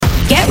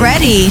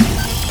ready.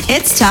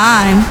 It's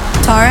time.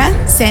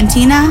 Tara,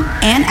 Santina,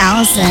 and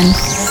Allison.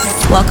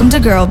 Welcome to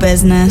Girl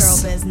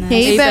Business.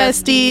 Hey,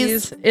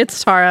 besties.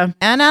 It's Tara.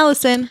 And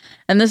Allison.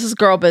 And this is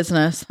Girl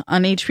Business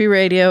on HB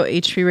Radio,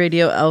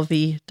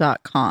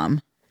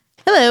 hbradiolv.com.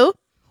 Hello.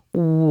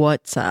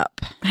 What's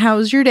up?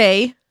 How's your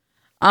day?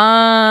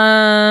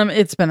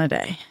 It's been a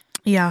day.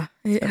 Yeah,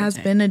 it has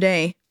been a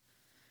day.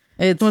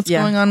 What's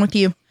going on with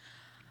you?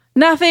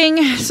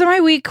 Nothing. So my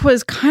week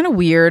was kind of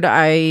weird.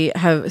 A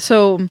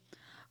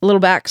little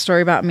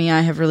backstory about me.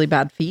 I have really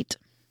bad feet.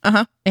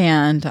 Uh-huh.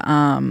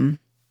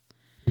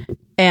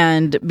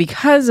 And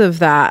because of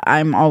that,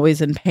 I'm always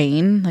in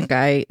pain. This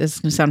is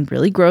going to sound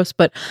really gross,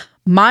 but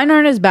mine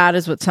aren't as bad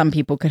as what some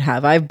people could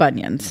have. I have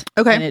bunions.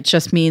 Okay. And it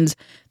just means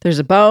there's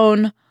a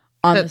bone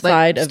on the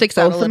side of sticks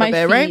out both of my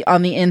feet, right?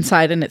 on the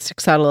inside, and it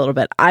sticks out a little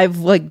bit. I've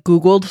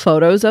Googled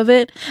photos of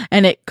it,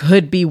 and it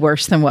could be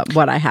worse than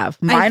what I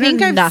have. Mine I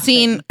think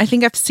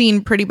I've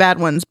seen pretty bad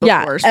ones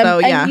before.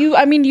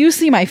 You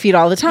see my feet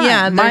all the time.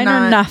 Yeah, mine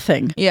are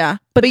nothing. Yeah,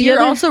 but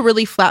you're also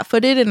really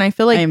flat-footed, and I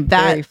feel like I'm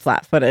very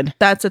flat-footed.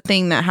 That's a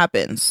thing that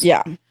happens.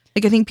 Yeah, I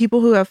think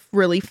people who have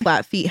really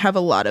flat feet have a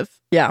lot of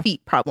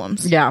feet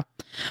problems. Yeah.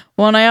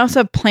 Well, and I also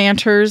have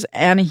planters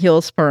and a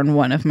heel spur in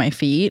one of my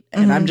feet,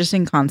 and I'm just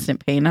in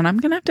constant pain, and I'm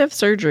going to have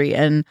surgery,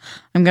 and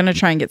I'm going to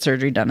try and get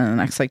surgery done in the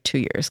next 2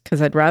 years,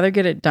 because I'd rather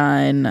get it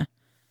done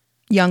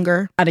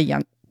younger.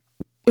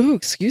 Ooh,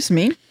 excuse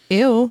me.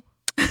 Ew.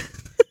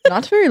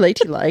 Not very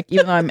ladylike,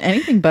 even though I'm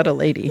anything but a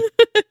lady.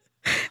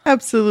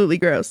 Absolutely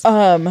gross.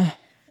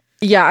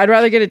 Yeah, I'd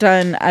rather get it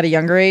done at a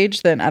younger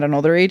age than at an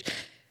older age.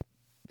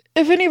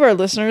 If any of our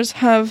listeners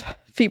have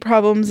feet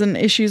problems and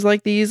issues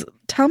like these,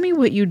 tell me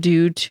what you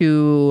do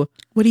to...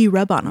 What do you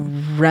rub on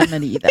them?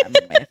 Remedy them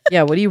with.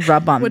 Yeah, what do you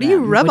rub on them? What do you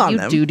rub on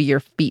them? What do you do to your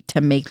feet to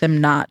make them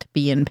not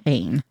be in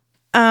pain?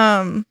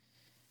 How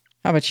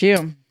about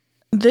you?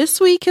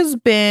 This week has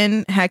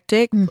been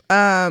hectic.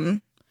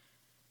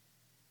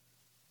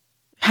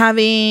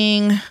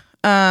 Having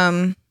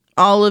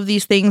all of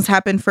these things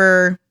happen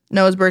for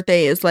Noah's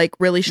birthday is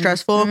really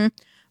stressful.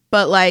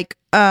 But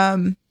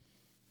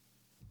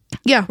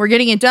yeah, we're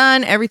getting it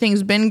done.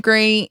 Everything's been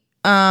great.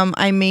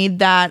 I made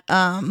that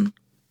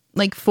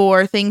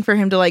 4 thing for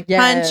him to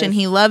punch, and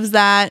he loves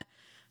that.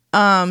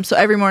 So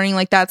every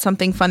morning, that's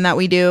something fun that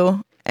we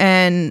do,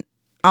 and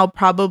I'll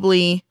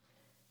probably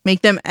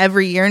make them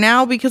every year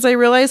now because I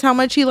realize how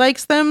much he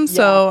likes them.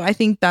 So I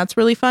think that's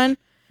really fun.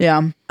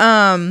 Yeah.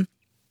 And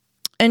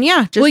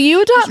yeah, will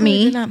you adopt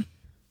me?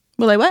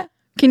 Will I what?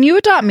 Can you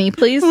adopt me,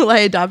 please? Will I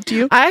adopt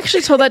you? I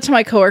actually told that to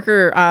my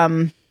coworker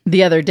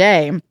the other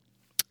day.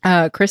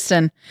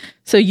 Kristen.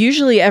 So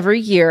usually every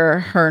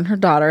year her and her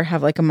daughter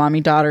have a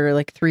mommy-daughter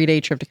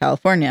 3-day trip to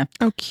California.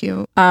 Oh,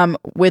 cute.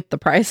 With the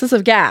prices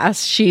of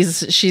gas,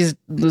 she's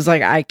was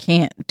like, I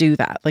can't do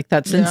that.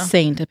 That's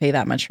insane to pay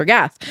that much for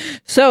gas.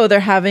 So they're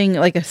having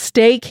a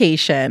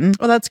staycation.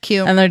 Oh, that's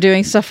cute. And they're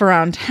doing stuff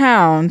around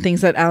town,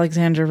 things that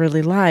Alexandra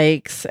really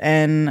likes,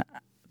 and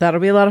that'll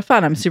be a lot of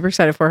fun. I'm super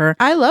excited for her.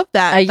 I love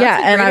that. I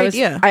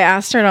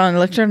asked her and I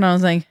looked at her and I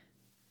was like,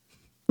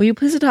 will you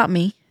please adopt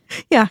me?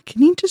 Yeah,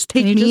 can you just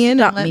take me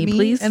in and let me,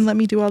 please? And let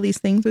me do all these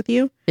things with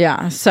you?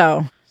 Yeah,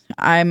 so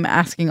I'm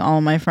asking all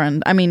my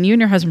friends. I mean, you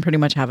and your husband pretty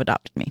much have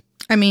adopted me.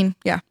 I mean,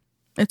 yeah,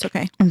 it's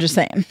okay. I'm just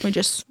saying. We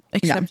just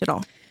accept it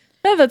all.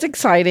 No, that's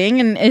exciting.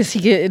 And is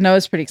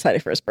Noah's pretty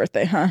excited for his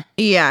birthday, huh?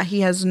 Yeah,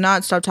 he has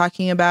not stopped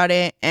talking about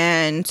it.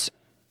 And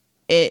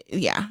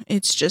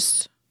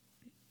it's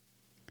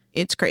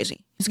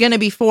crazy. He's going to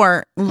be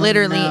 4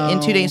 literally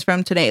in 2 days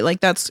from today.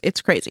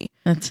 It's crazy.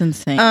 That's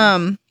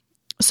insane.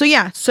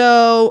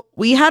 So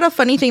we had a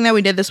funny thing that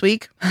we did this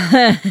week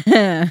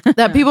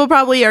that people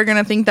probably are going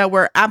to think that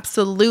we're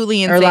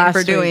absolutely insane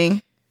for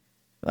doing.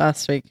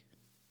 Last week.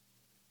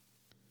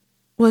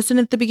 Wasn't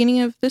it the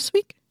beginning of this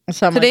week?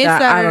 Today's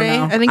Saturday.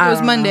 I think it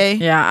was Monday.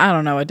 Yeah, I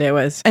don't know what day it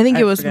was. I think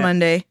it was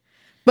Monday.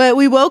 But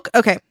we woke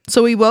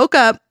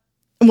up.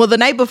 Well, the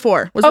night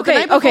before. Was it the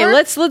night before? Okay,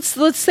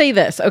 let's say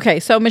this. Okay,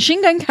 so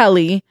Machine Gun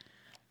Kelly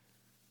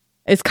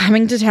is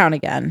coming to town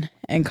again.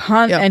 And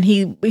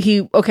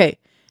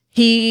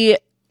he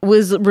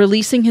was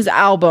releasing his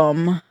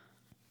album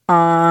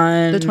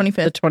on the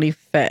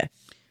 25th.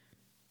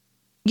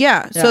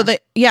 Yeah. So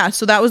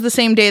that was the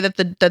same day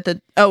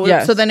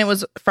so then it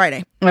was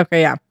Friday.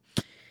 Okay, yeah.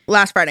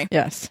 Last Friday.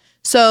 Yes.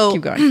 So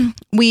keep going.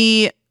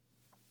 We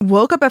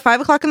woke up at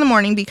 5:00 in the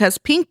morning because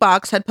Pink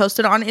Box had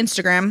posted on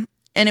Instagram,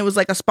 and it was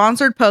a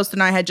sponsored post,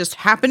 and I had just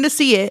happened to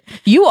see it.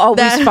 You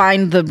always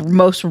find the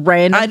most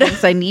random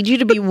things. I need you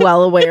to be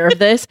well aware of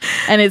this.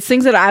 And it's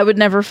things that I would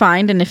never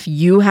find. And if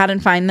you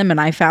hadn't find them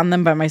and I found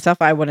them by myself,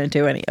 I wouldn't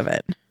do any of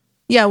it.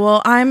 Yeah,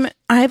 well, I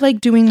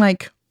like doing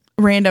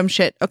random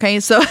shit. Okay,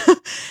 so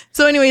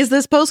anyways,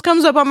 this post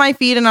comes up on my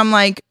feed, and I'm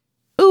like,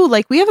 ooh,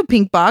 we have a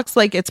Pink Box.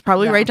 It's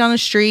probably right down the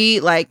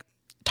street.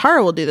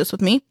 Tara will do this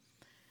with me.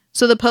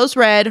 So the post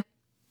read,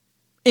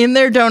 in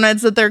their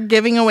donuts that they're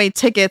giving away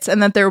tickets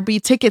and that there will be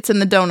tickets in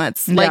the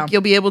donuts. Yeah. Like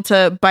you'll be able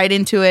to bite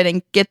into it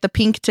and get the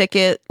pink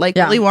ticket, like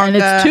Willy Wonka. And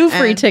it's 2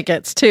 free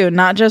tickets too,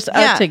 not just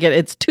a ticket.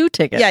 It's 2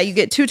 tickets. Yeah, you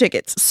get 2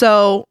 tickets.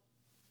 So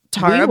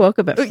Tara, we woke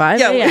up at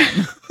 5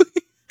 a.m.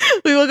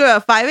 We woke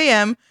up at 5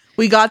 a.m.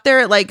 We got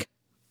there at like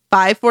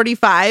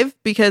 5:45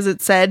 because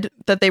it said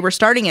that they were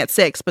starting at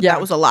 6, but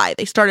that was a lie.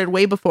 They started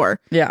way before.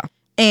 Yeah.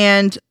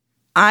 And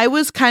I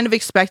was kind of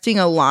expecting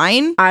a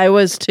line. I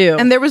was too.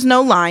 And there was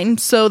no line.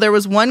 So there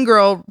was one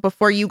girl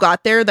before you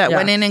got there that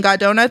went in and got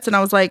donuts. And I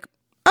was like,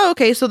 oh,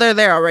 okay, so they're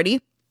there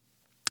already.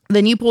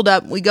 Then you pulled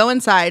up. We go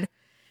inside.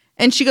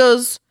 And she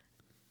goes,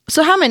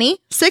 so how many?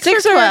 6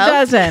 or 12? Or a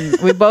dozen.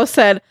 We both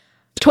said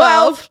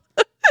 12.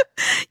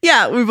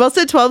 Yeah, we both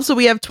said 12, so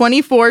we have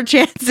 24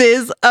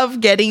 chances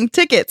of getting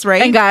tickets,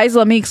 right? And guys,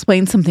 let me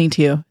explain something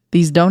to you.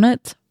 These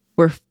donuts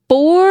were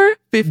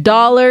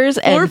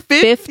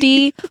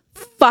 $4.50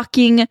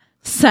 fucking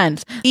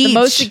cents. Each. The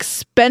most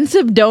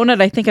expensive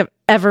donut I think I've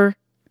ever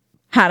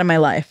had in my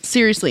life.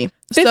 Seriously.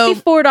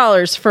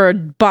 $54 for a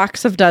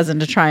box of dozen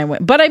to try and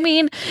win. But I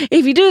mean,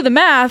 if you do the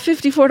math,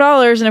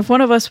 $54, and if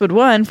one of us would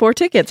win 4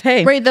 tickets,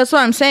 hey. Right, that's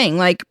what I'm saying.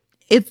 Like,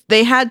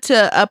 they had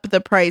to up the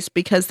price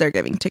because they're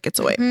giving tickets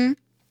away. Mm-hmm.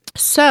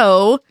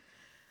 So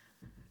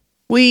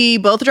we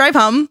both drive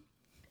home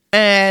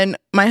and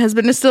my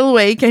husband is still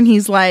awake and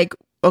he's like,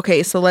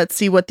 okay, so let's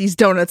see what these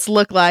donuts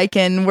look like.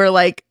 And we're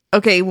like,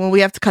 okay, well, we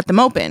have to cut them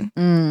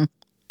open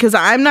because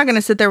I'm not going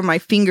to sit there with my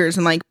fingers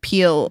and like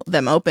peel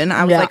them open.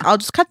 I was like, I'll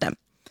just cut them.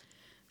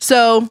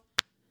 So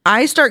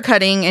I start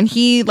cutting and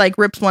he like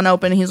rips one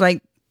open. He's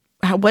like,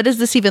 what does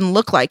this even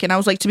look like? And I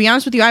was like, to be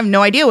honest with you, I have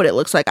no idea what it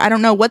looks like. I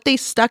don't know what they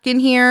stuck in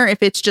here.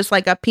 If it's just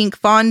like a pink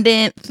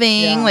fondant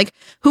thing, like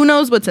who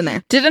knows what's in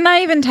there? Didn't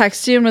I even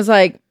text you and was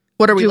like,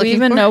 what are we looking for? Do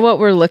we even know what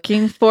we're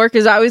looking for?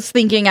 Because I was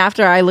thinking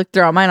after I looked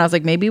through all mine, I was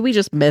like, maybe we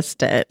just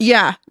missed it.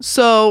 Yeah.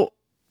 So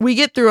we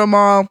get through them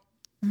all.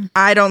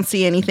 I don't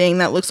see anything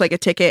that looks like a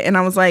ticket. And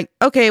I was like,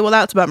 okay, well,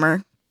 that's a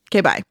bummer.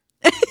 Okay, bye.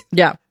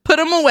 Yeah. Put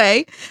them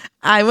away.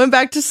 I went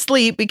back to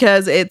sleep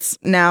because it's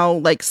now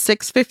like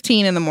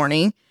 6:15 in the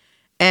morning.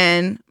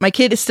 And my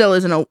kid still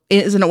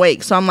isn't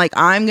awake. So I'm like,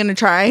 I'm going to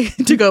try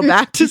to go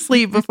back to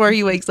sleep before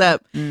he wakes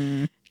up.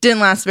 Didn't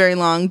last very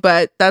long,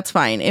 but that's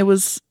fine. It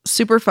was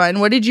super fun.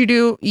 What did you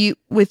do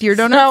with your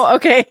donuts? Oh,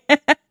 okay.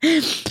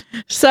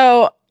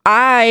 So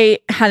I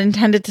had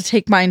intended to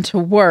take mine to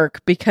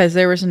work because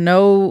there was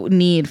no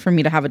need for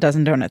me to have a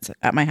dozen donuts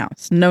at my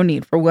house. No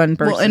need for one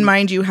person. Well, and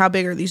mind you, how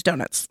big are these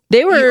donuts?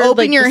 They were you open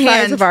like your the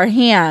hand, size of our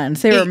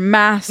hands. They were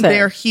massive.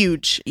 They're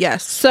huge.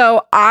 Yes.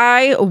 So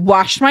I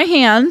washed my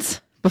hands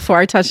before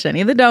I touched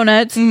any of the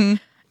donuts. Mm-hmm.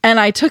 And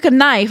I took a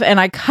knife and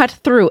I cut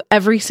through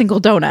every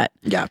single donut.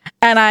 Yeah.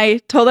 And I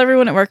told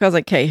everyone at work, I was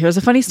like, okay, here's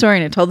a funny story.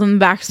 And I told them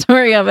the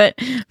backstory of it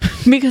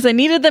because I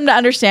needed them to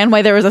understand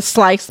why there was a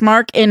slice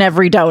mark in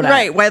every donut.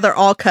 Right. Why they're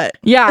all cut.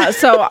 Yeah.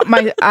 So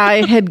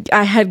I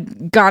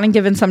had gone and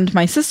given some to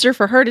my sister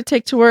for her to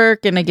take to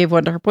work. And I gave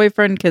one to her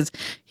boyfriend because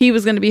he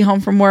was going to be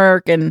home from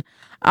work. And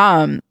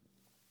I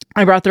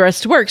brought the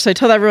rest to work. So I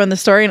told everyone the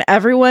story, and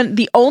everyone,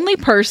 the only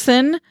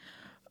person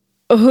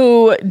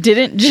who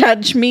didn't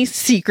judge me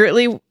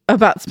secretly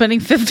about spending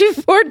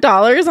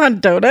 $54 on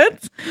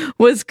donuts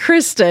was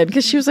Kristen,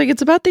 because she was like,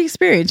 it's about the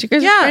experience. You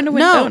guys are trying to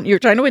win you're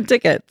trying to win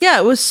tickets. Yeah,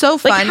 it was so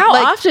fun. Like, how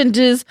often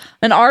does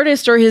an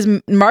artist or his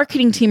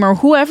marketing team or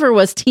whoever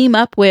was team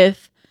up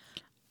with?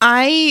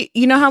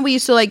 You know how we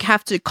used to like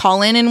have to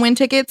call in and win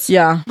tickets?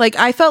 Yeah. Like,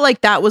 I felt like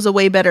that was a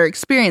way better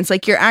experience.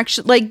 Like, you're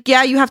actually like,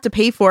 yeah, you have to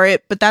pay for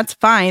it, but that's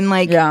fine.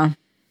 Like, yeah.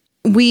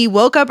 We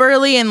woke up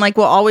early and like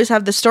we'll always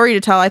have the story to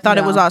tell. I thought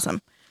it was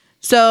awesome.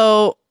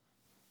 So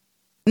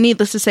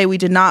needless to say, we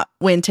did not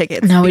win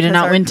tickets. No, we did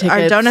not win tickets.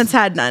 Our donuts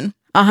had none.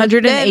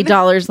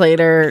 $108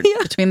 later,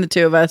 between the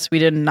two of us, we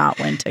did not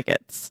win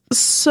tickets.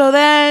 So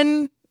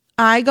then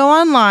I go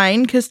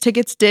online because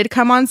tickets did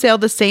come on sale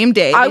the same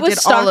day. I was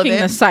stalking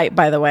the site,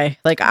 by the way.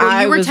 Like,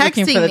 I was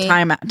looking for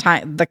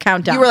the the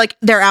countdown. You were like,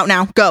 they're out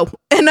now. Go.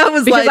 And I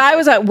was because I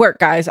was at work,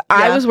 guys.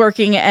 I was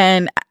working,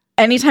 and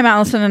anytime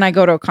Allison and I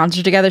go to a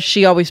concert together,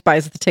 she always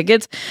buys the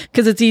tickets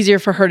because it's easier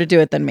for her to do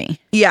it than me.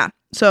 Yeah.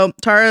 So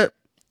Tara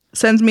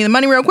sends me the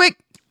money real quick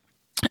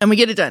and we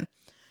get it done.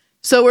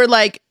 So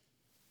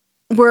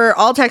we're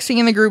all texting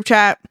in the group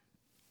chat,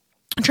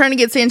 trying to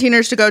get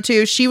Santina's to go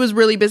to. She was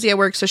really busy at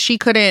work, so she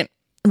couldn't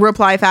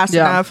reply fast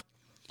enough.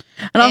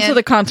 And also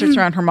the concert's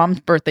around her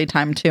mom's birthday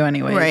time too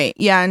anyway. Right.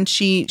 Yeah. And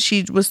she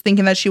was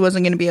thinking that she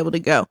wasn't going to be able to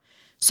go.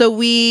 So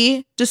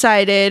we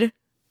decided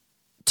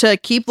to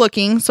keep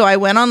looking. So I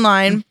went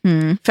online,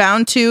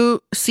 found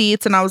 2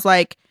 seats, and I was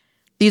like,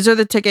 these are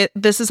the ticket.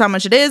 This is how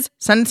much it is.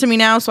 Send it to me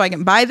now so I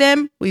can buy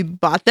them. We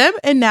bought them,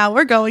 and now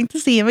we're going to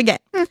see him again.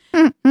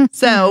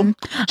 So July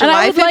 15th. And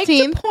I would like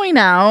to point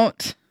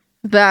out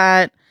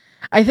that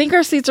I think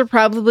our seats are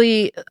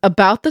probably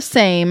about the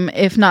same,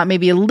 if not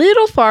maybe a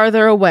little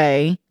farther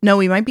away. No,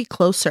 we might be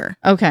closer.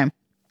 Okay.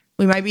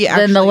 We might be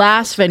than the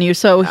last venue.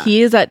 So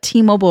he is at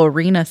T-Mobile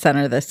Arena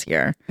Center this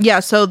year.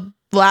 Yeah, so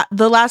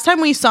the last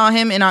time we saw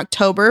him in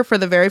October, for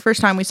the very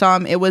first time we saw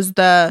him, it was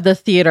the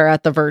theater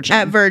at the Virgin.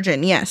 At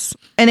Virgin, yes.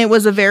 And it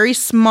was a very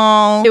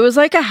small... It was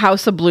like a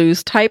House of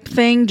Blues type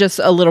thing, just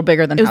a little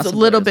bigger than House of Blues. It was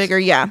a little bigger,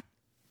 yeah.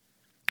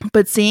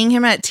 But seeing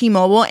him at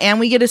T-Mobile, and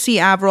we get to see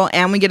Avril,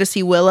 and we get to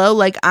see Willow,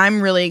 like, I'm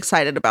really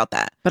excited about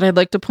that. But I'd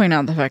like to point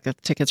out the fact that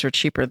the tickets are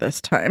cheaper this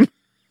time.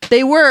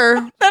 They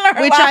were,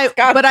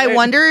 but I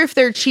wonder if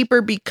they're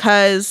cheaper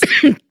because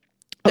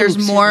there's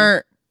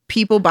more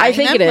people buying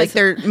them. I think it is. Like,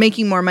 they're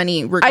making more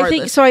money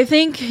regardless. I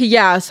think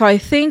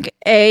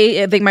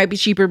A, they might be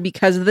cheaper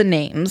because of the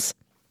names.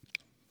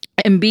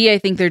 And B, I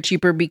think they're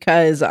cheaper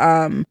because,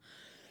 oh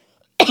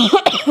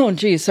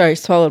geez, sorry, I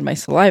swallowed my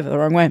saliva the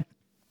wrong way.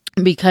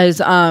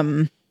 Because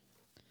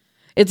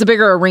it's a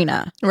bigger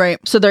arena. Right.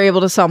 So they're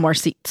able to sell more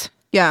seats.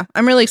 Yeah,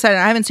 I'm really excited.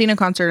 I haven't seen a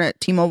concert at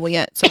T-Mobile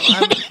yet, so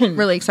I'm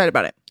really excited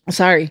about it.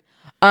 Sorry.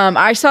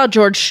 I saw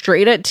George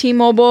Strait at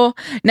T-Mobile.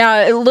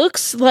 Now, it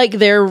looks like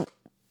they're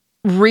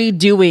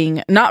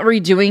not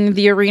redoing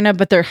the arena,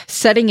 but they're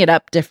setting it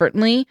up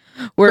differently.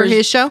 For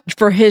his show?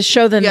 For his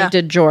show than they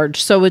did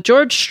George. So with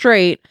George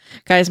Strait,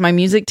 guys, my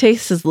music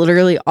taste is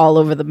literally all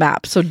over the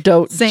map, so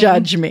don't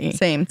judge me.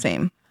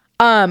 Same.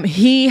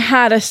 He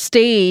had a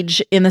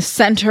stage in the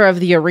center of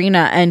the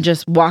arena and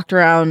just walked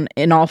around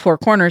in all four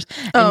corners.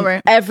 Oh,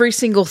 right. Every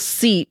single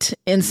seat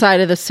inside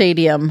of the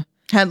stadium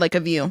had like a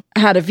view.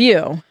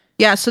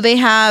 Yeah, so they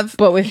have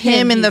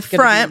him in the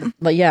front.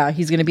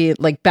 He's going to be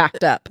like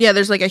backed up. Yeah,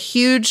 there's like a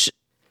huge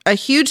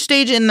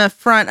stage in the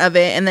front of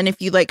it, and then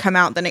if you like come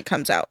out, then it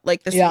comes out,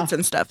 like the seats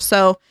and stuff.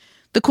 So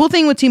the cool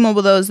thing with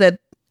T-Mobile though is that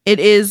it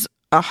is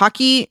a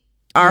hockey.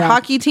 Our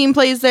hockey team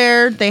plays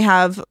there. They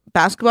have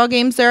basketball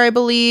games there, I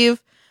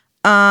believe.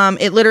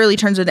 It literally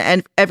turns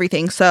into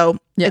everything, so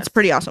it's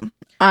pretty awesome.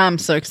 I'm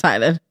so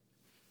excited.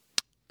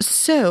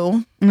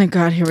 So, oh my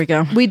god, here we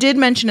go. We did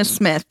mention a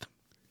Smith.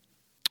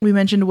 We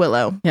mentioned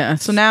Willow. Yeah.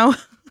 So now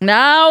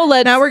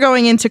we're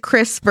going into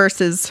Chris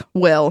versus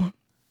Will,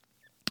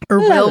 or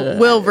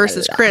Will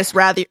versus Chris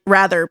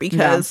rather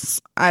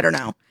because I don't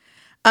know.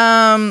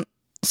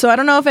 So I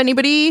don't know if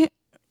anybody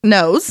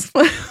knows.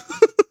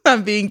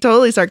 I'm being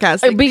totally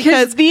sarcastic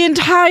because the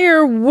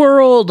entire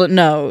world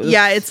knows.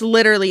 Yeah, it's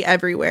literally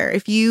everywhere.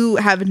 If you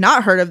have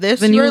not heard of this,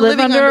 then you live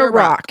under a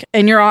rock,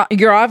 and you're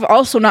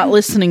also not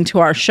listening to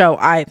our show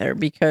either,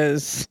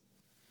 because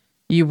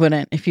you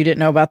wouldn't if you didn't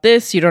know about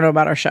this. You don't know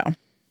about our show.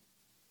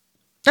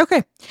 Okay,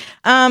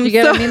 you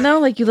get what I mean though?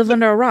 Like, you live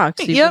under a rock.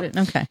 So okay,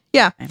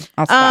 yeah. Okay,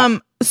 I'll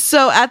stop.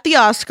 So at the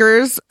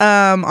Oscars,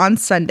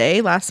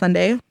 on last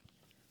Sunday,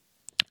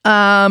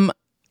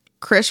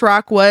 Chris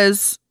Rock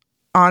was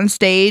on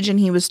stage and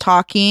he was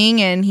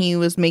talking and he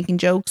was making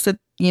jokes at,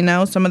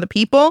 some of the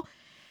people,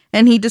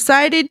 and he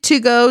decided to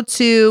go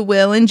to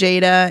Will and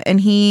Jada,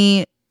 and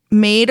he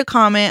made a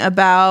comment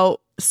about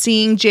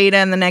seeing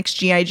Jada in the next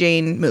G.I.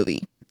 Jane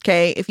movie.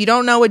 Okay. If you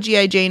don't know what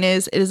G.I. Jane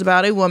is, it is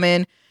about a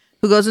woman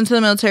who goes into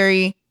the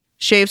military,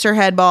 shaves her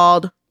head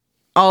bald,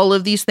 all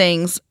of these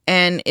things,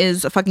 and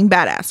is a fucking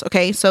badass.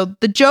 Okay. So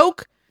the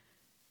joke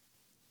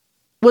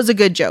was a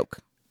good joke.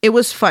 It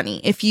was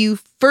funny. If you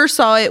first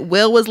saw it,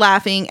 Will was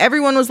laughing.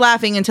 Everyone was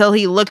laughing until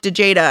he looked at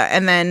Jada,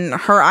 and then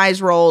her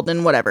eyes rolled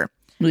and whatever.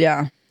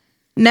 Yeah.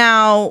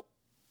 Now,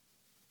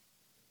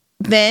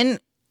 then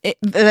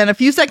a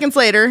few seconds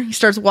later, he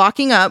starts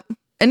walking up,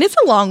 and it's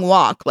a long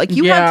walk. Like,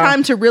 you have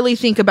time to really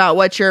think about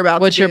what you're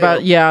about to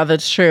do. Yeah,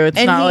 that's true.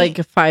 It's not like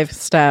a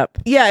 5-step.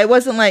 Yeah, it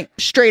wasn't like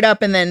straight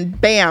up and then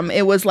bam.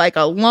 It was like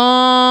a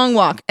long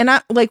walk. And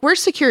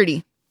where's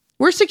security?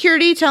 We're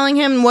security telling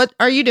him, what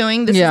are you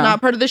doing? This is not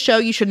part of the show.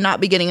 You should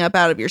not be getting up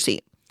out of your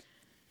seat.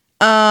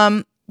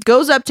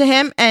 Goes up to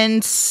him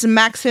and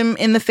smacks him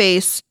in the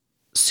face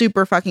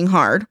super fucking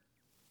hard.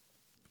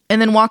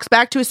 And then walks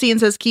back to his seat and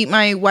says, keep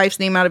my wife's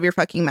name out of your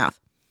fucking mouth.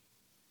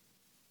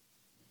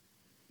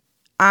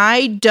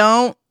 I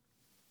don't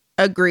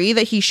agree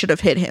that he should have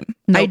hit him.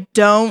 Nope. I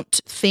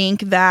don't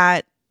think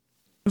that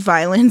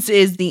violence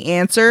is the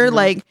answer. Nope.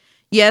 Like,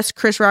 yes,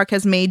 Chris Rock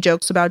has made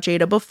jokes about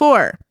Jada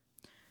before.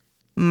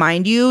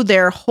 Mind you,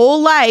 their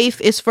whole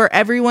life is for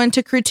everyone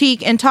to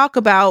critique and talk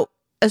about,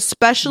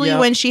 especially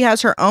when she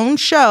has her own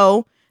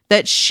show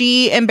that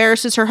she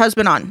embarrasses her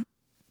husband on.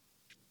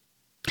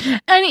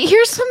 And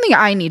here's something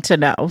I need to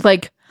know.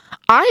 Like,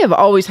 I have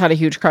always had a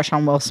huge crush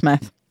on Will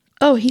Smith.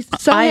 Oh, he's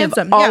so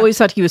handsome. I have always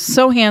thought he was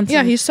so handsome.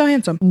 Yeah, he's so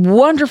handsome.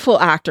 Wonderful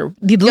actor.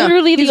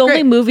 Literally, the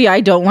only movie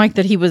I don't like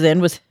that he was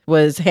in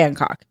was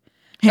Hancock.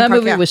 That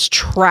movie was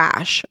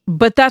trash.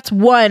 But that's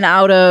one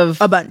out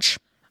of a bunch.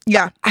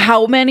 Yeah.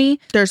 How many?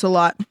 There's a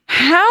lot.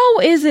 How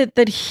is it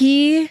that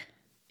he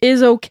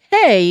is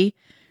okay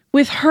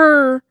with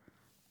her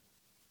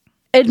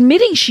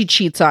admitting she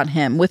cheats on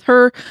him, with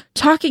her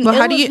talking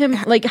ill of him?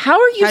 Like, how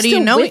are you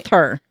still with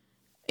her?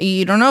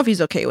 You don't know if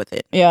he's okay with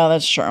it. Yeah,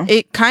 that's true.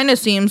 It kind of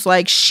seems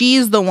like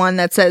she's the one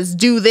that says,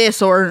 do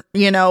this, or,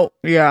 Yeah.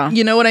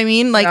 You know what I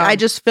mean? Like, I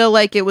just feel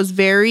like it was a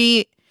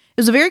very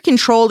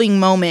controlling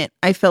moment,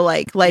 I feel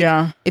like.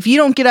 Like, if you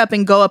don't get up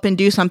and go up and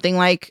do something,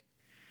 like,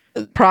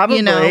 Probably.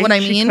 You know what I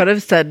mean? She could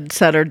have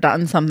said or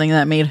done something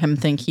that made him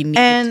think he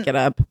needed to get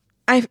up.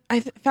 I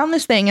found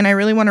this thing and I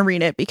really want to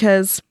read it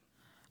because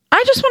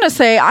I just want to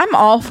say I'm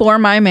all for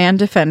my man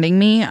defending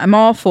me. I'm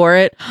all for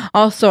it.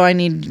 Also, I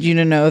need you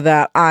to know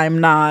that I'm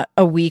not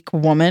a weak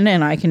woman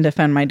and I can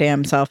defend my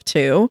damn self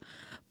too.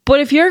 But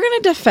if you're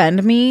going to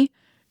defend me,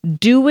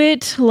 do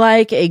it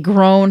like a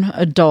grown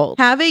adult.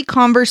 Have a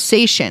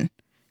conversation.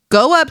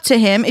 Go up to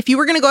him. If you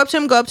were going to go up to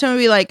him and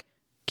be like,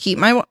 keep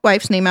my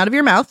wife's name out of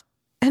your mouth,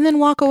 and then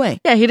walk away.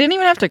 Yeah, he didn't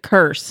even have to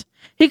curse.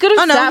 He could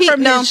have sat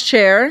from his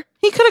chair.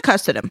 He could have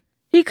cussed at him.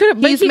 He could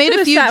have. He's made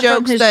a few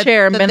jokes that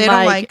chair and they been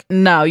don't like.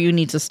 No, you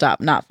need to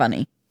stop. Not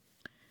funny.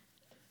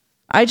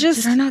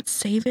 Did I not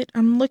save it?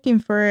 I'm looking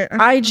for it.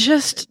 I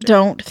just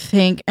don't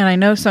think, and I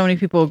know so many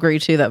people agree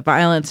too, that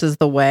violence is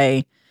the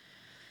way.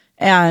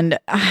 And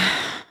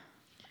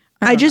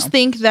I just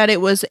think that it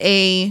was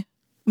a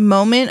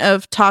moment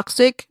of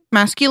toxic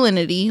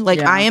masculinity. Like,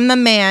 I am the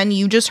man.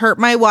 You just hurt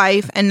my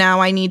wife, and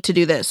now I need to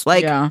do this.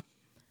 Like,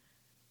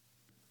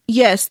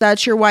 yes,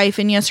 that's your wife,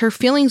 and yes, her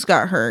feelings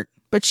got hurt.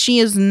 But she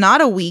is not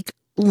a weak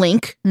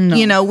link. No.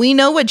 You know, we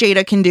know what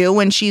Jada can do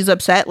when she's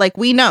upset. Like,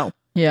 we know.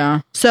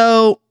 Yeah.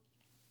 So,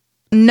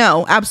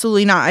 no,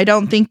 absolutely not. I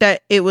don't think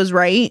that it was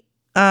right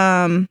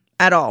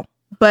at all.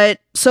 But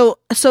so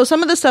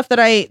some of the stuff that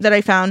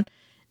I found,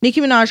 Nicki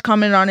Minaj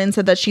commented on it and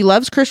said that she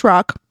loves Chris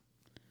Rock.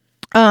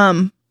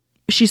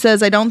 She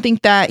says, I don't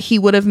think that he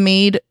would have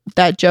made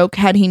that joke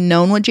had he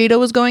known what Jada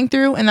was going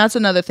through. And that's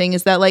another thing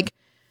is that, like,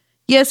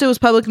 yes, it was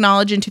public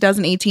knowledge in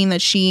 2018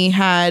 that she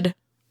had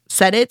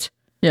said it.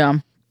 Yeah.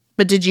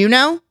 But did you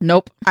know?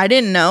 Nope. I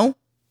didn't know.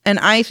 And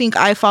I think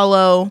I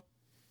follow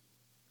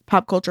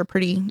pop culture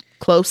pretty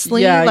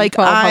closely. Yeah, like,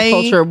 you follow pop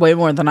culture way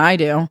more than I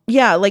do.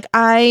 Yeah, like,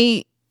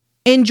 I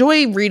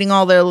enjoy reading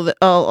all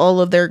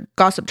of their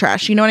gossip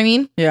trash. You know what I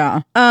mean?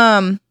 Yeah.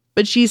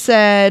 But she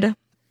said,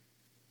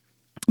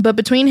 but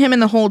between him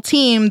and the whole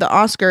team, the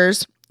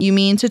Oscars, you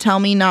mean to tell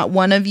me not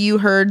one of you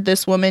heard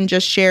this woman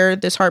just share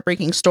this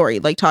heartbreaking story,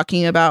 like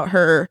talking about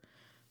her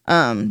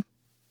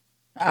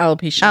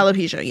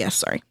alopecia. Yes,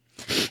 sorry.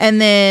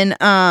 And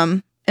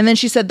then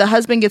she said the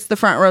husband gets the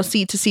front row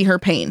seat to see her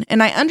pain.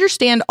 And I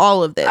understand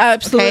all of this.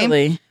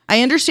 Absolutely. Okay?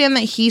 I understand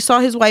that he saw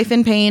his wife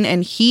in pain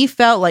and he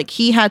felt like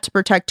he had to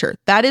protect her.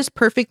 That is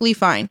perfectly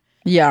fine.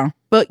 Yeah.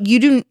 But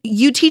you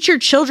teach your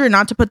children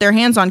not to put their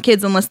hands on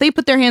kids unless they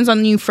put their hands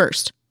on you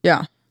first.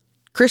 Yeah.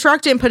 Chris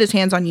Rock didn't put his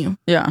hands on you.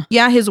 Yeah.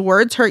 Yeah, his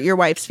words hurt your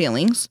wife's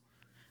feelings.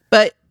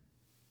 But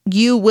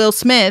you, Will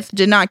Smith,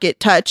 did not get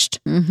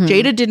touched. Mm-hmm.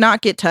 Jada did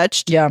not get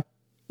touched. Yeah.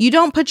 You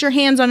don't put your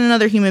hands on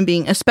another human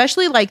being,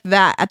 especially like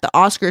that at the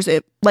Oscars.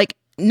 It, like,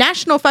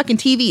 national fucking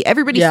TV.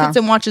 Everybody sits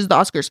and watches the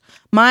Oscars.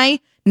 My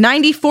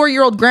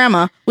 94-year-old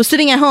grandma was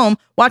sitting at home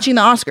watching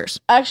the Oscars.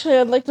 Actually,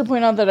 I'd like to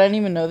point out that I didn't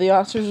even know the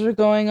Oscars were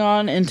going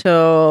on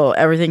until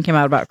everything came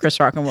out about Chris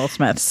Rock and Will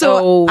Smith.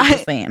 So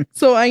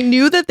I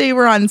knew that they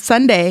were on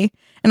Sunday,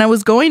 and I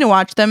was going to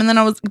watch them, and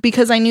then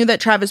because I knew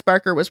that Travis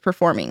Barker was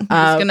performing. He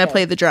was going to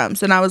play the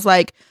drums, and I was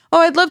like,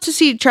 oh, I'd love to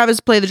see Travis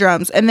play the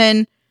drums. And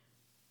then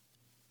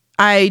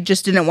I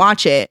just didn't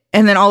watch it.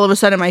 And then all of a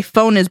sudden my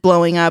phone is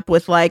blowing up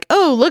with like,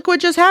 oh, look what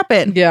just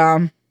happened.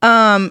 Yeah.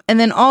 And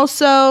then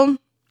also,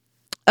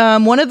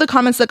 one of the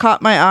comments that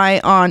caught my eye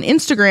on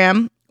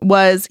Instagram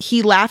was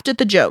he laughed at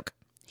the joke.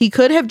 He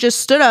could have just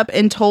stood up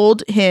and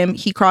told him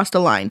he crossed a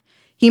line.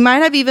 He might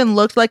have even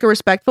looked like a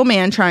respectful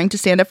man trying to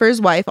stand up for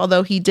his wife,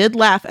 although he did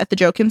laugh at the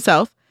joke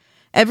himself.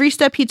 Every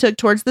step he took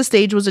towards the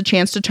stage was a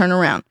chance to turn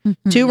around.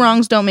 Mm-hmm. Two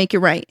wrongs don't make it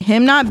right.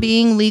 Him not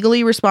being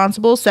legally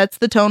responsible sets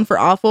the tone for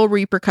awful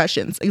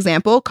repercussions.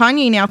 Example,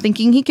 Kanye now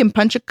thinking he can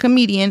punch a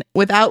comedian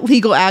without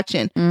legal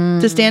action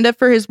to stand up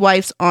for his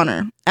wife's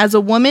honor. As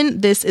a woman,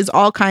 this is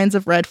all kinds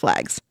of red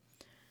flags.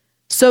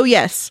 So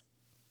yes,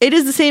 it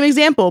is the same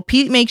example.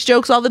 Pete makes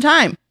jokes all the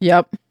time.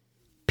 Yep.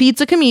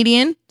 Pete's a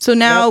comedian. So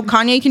now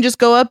Kanye can just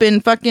go up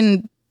and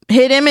fucking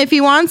hit him if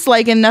he wants,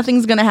 like, and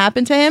nothing's going to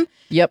happen to him.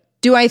 Yep.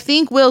 Do I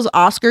think Will's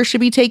Oscar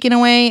should be taken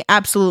away?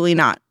 Absolutely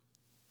not.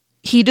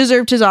 He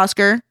deserved his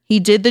Oscar.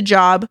 He did the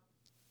job.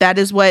 That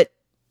is what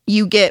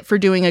you get for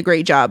doing a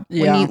great job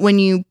when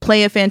you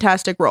play a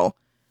fantastic role.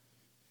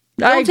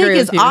 Don't take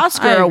his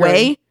Oscar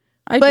away.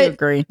 I do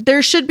agree.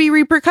 There should be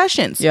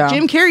repercussions. Yeah.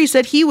 Jim Carrey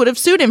said he would have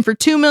sued him for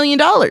 $2 million.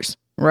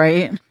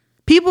 Right.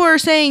 People are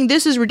saying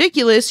this is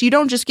ridiculous. You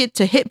don't just get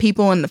to hit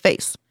people in the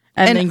face.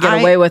 And then get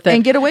away with it.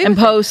 And get away with it. And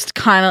post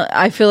kind of,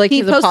 I feel like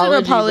his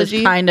apology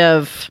was kind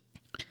of...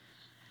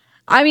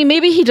 I mean,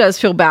 maybe he does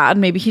feel bad.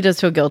 Maybe he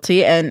does feel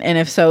guilty. And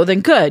if so,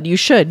 then good. You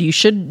should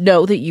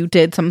know that you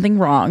did something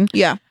wrong.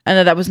 Yeah.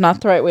 And that was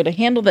not the right way to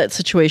handle that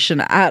situation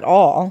at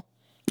all.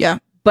 Yeah.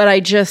 But I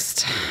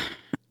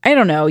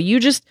don't know.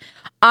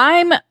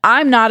 I'm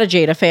not a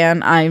Jada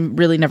fan. I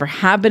really never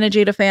have been a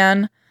Jada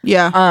fan.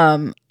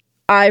 Yeah.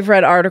 I've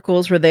read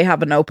articles where they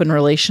have an open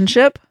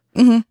relationship.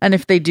 Mm-hmm. And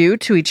if they do,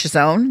 to each his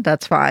own,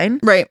 that's fine.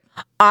 Right.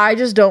 I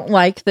just don't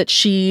like that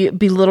she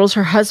belittles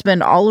her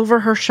husband all over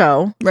her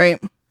show. Right.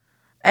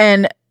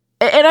 And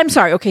And I'm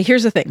sorry. Okay,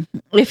 here's the thing.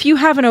 If you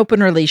have an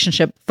open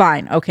relationship,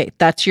 fine. Okay,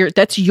 that's your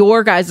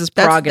guys' prerogative.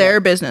 That's their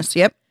business.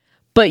 Yep.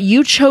 But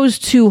you chose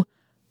to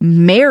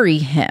marry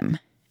him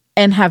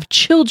and have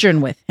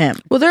children with him.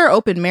 Well, there are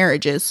open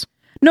marriages.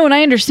 No, and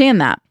I understand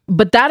that.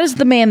 But that is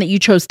the man that you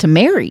chose to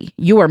marry.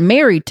 You are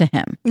married to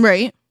him.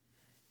 Right.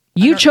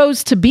 You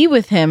chose to be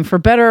with him for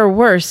better or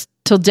worse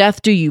till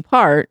death do you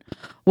part.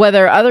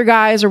 Whether other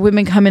guys or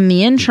women come in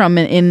the interim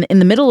in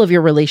the middle of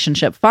your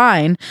relationship,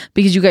 fine,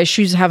 because you guys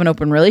choose to have an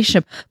open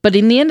relationship. But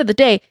in the end of the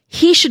day,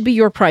 he should be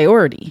your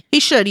priority. He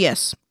should,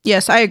 yes.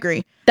 Yes, I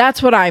agree.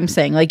 That's what I'm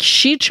saying. Like,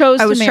 she chose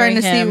to marry him. I was trying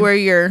to see where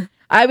your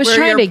I was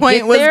trying to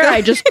get there.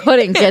 I just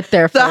couldn't get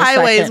there. For the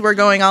highways were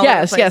going all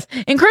over the place.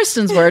 Yes. In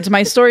Kristen's words,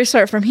 my stories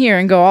start from here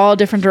and go all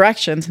different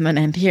directions and then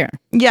end here.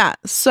 Yeah.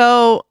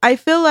 So I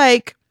feel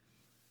like,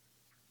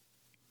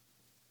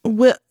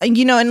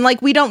 and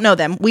like, we don't know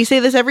them. We say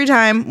this every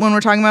time when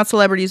we're talking about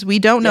celebrities. We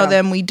don't know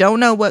them. We don't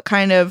know what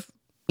kind of,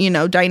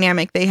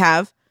 dynamic they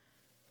have.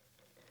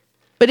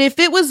 But if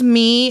it was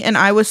me and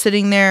I was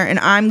sitting there and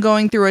I'm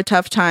going through a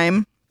tough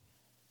time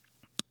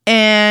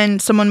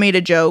and someone made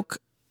a joke,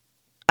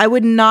 I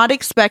would not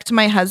expect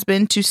my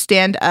husband to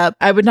stand up.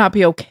 I would not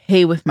be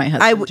okay with my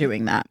husband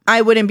doing that.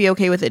 I wouldn't be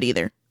okay with it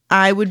either.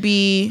 I would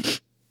be,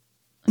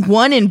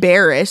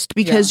 embarrassed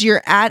because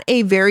you're at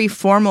a very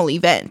formal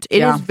event.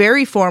 It is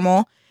very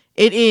formal.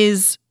 It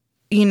is,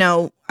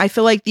 I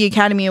feel like the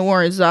Academy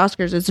Awards, the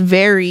Oscars, it's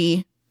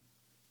very,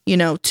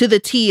 to the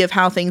T of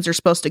how things are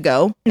supposed to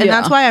go. And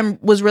that's why I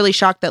was really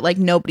shocked that like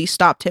nobody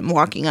stopped him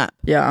walking up.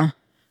 Yeah.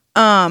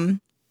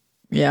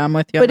 Yeah, I'm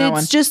with you on that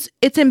one. But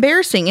it's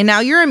embarrassing. And now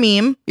you're a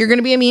meme. You're going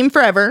to be a meme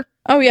forever.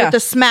 Oh, yeah. With the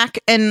smack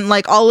and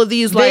like all of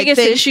these Vegas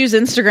Issues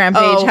Instagram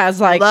page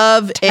has like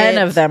 10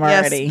 of them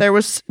already. Yes, there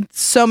was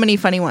so many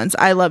funny ones.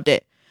 I loved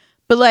it.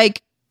 But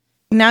like,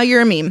 now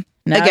you're a meme.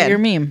 Now you're a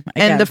meme.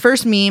 Again. And the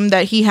first meme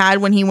that he had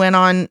when he went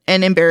on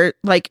and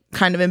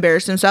kind of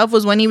embarrassed himself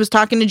was when he was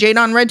talking to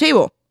Jada on Red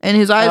Table. And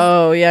his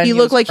eyes, he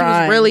looked like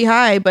crying. He was really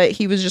high, but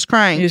he was just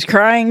crying. He was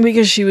crying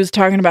because she was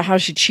talking about how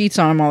she cheats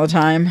on him all the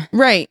time.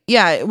 Right.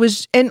 Yeah, it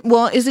was. And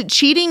well, is it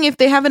cheating if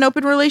they have an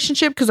open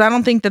relationship? Because I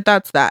don't think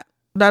that's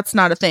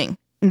not a thing.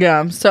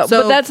 Yeah. So,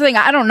 but that's the thing.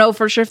 I don't know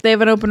for sure if they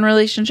have an open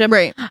relationship.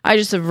 Right. I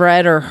just have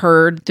read or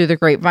heard through the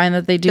grapevine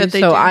that they do.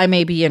 I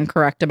may be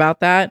incorrect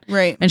about that.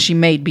 Right. And she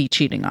may be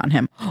cheating on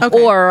him.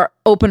 Okay. Or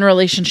open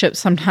relationships.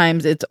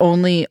 Sometimes it's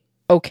only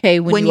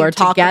okay when you are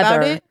talk together.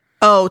 About it?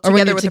 Oh, together, or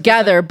when you're with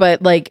together,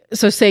 but like,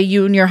 so say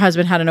you and your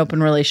husband had an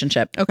open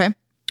relationship. Okay.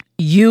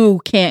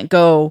 You can't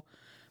go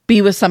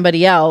be with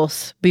somebody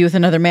else, be with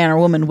another man or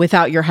woman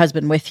without your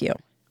husband with you.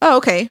 Oh,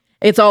 okay.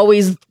 It's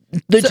always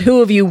the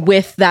two of you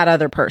with that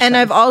other person. And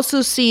I've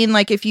also seen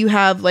like if you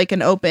have like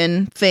an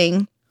open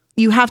thing,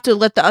 you have to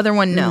let the other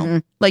one know. Mm-hmm.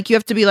 Like you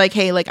have to be like,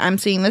 hey, like I'm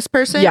seeing this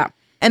person. Yeah.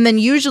 And then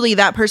usually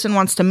that person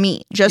wants to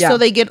meet just so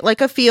they get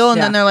like a feel. And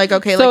then they're like,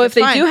 okay, so like, if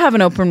they do have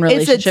an open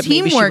relationship,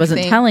 maybe she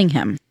wasn't telling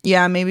him.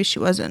 Yeah, maybe she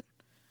wasn't.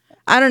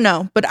 I don't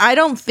know. But I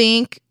don't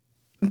think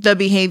the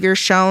behavior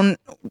shown,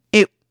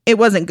 it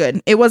wasn't good.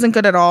 It wasn't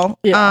good at all.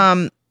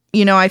 Yeah.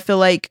 I feel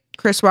like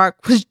Chris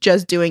Rock was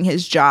just doing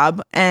his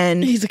job.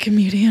 And he's a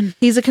comedian.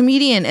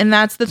 And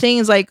that's the thing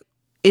is like,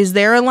 is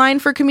there a line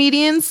for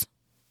comedians?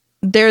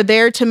 They're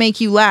there to make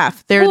you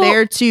laugh. They're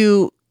there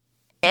to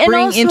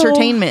bring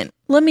entertainment.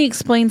 Let me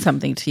explain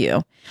something to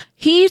you.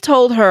 He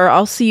told her,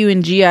 I'll see you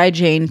in G.I.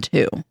 Jane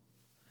 2.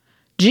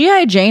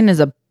 G.I. Jane is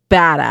a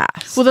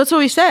badass. Well, that's what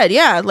we said.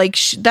 Yeah. Like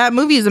that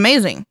movie is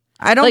amazing.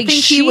 I don't think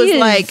he was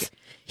like...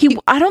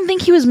 I don't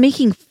think he was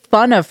making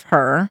fun of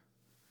her.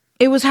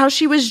 It was how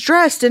she was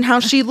dressed and how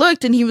she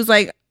looked. And he was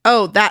like,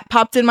 oh, that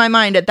popped in my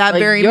mind at that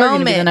very you're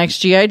moment. Gonna be the next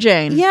G.I.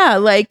 Jane. Yeah.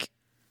 Like,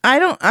 I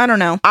don't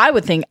know. I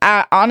would think,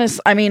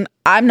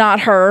 I'm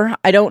not her.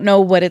 I don't know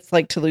what it's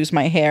like to lose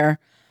my hair.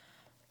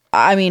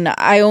 I mean,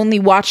 I only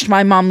watched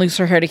my mom lose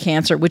her hair to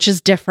cancer, which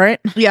is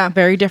different. Yeah.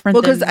 Very different.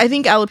 Well, because I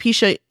think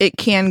alopecia, it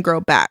can grow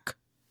back.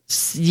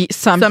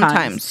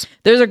 Sometimes.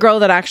 There's a girl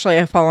that actually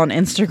I follow on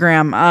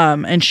Instagram,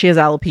 and she has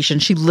alopecia,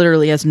 and she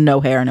literally has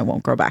no hair, and it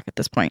won't grow back at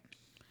this point.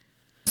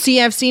 See,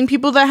 I've seen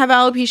people that have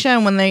alopecia,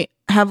 and when they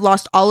have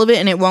lost all of it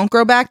and it won't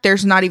grow back,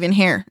 there's not even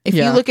hair. If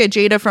you look at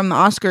Jada from the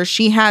Oscars,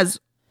 she has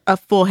a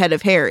full head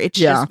of hair. It's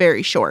just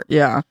very short.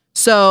 Yeah.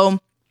 So,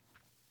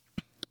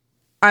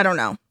 I don't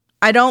know.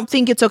 I don't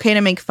think it's okay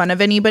to make fun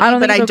of anybody,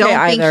 but I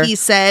don't think he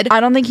said.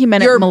 I don't think he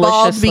meant it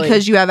maliciously. You're bald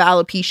because you have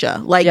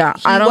alopecia. Like,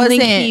 I don't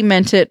think he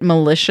meant it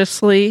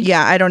maliciously.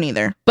 Yeah, I don't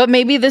either. But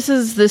maybe this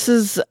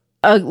is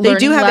a they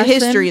do have a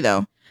history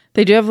though.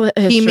 They do have a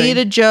history. He made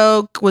a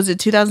joke. Was it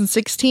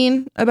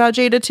 2016 about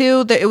Jada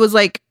too? That it was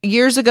like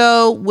years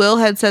ago. Will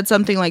had said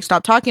something like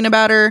 "stop talking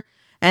about her,"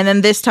 and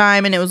then this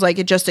time, and it was like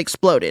it just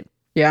exploded.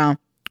 Yeah,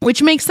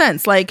 which makes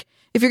sense. Like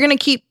if you're gonna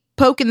keep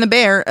poking the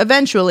bear,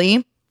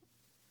 eventually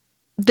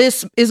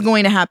this is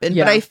going to happen.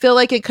 Yeah. But I feel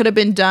like it could have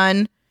been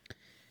done.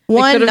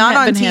 One, not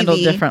on TV. Handled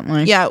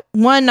differently. Yeah,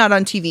 one, not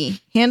on TV.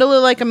 Handle it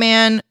like a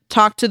man.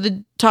 Talk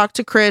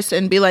to Chris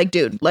and be like,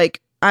 dude,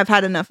 like I've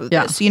had enough of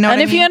this. You know and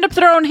what I if mean? you end up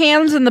throwing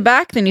hands in the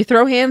back, then you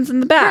throw hands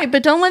in the back. Right,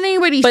 but don't let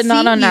anybody but see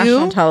not on you.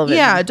 national television.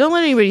 Yeah, don't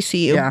let anybody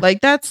see you. Yeah. Like,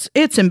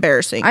 it's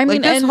embarrassing. I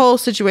mean, like, this and- whole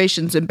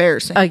situation's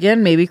embarrassing.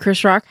 Again, maybe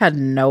Chris Rock had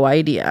no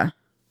idea.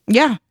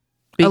 Yeah.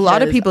 A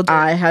lot of Because people did.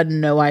 I had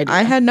no idea.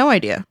 I had no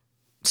idea.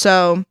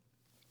 So,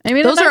 I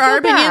mean, those and are I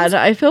our feel opinions.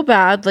 bad. I feel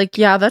bad. Like,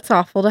 yeah, that's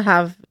awful to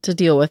have to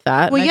deal with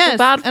that. well, and I yes. feel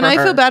bad for and I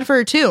her. feel bad for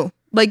her too.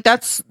 Like,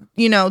 that's,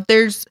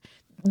 there's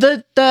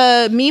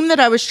the meme that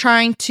I was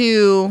trying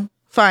to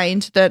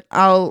find that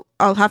I'll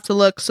have to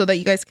look so that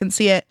you guys can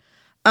see it.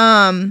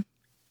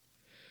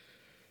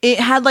 It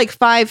had like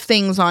 5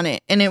 things on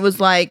it, and it was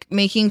like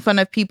making fun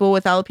of people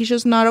with alopecia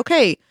is not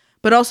okay,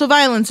 but also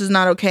violence is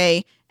not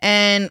okay.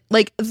 And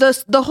like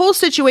the whole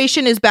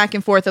situation is back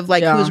and forth of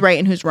like who's right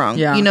and who's wrong.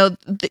 Yeah.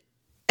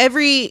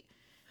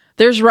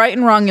 There's right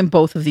and wrong in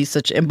both of these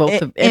in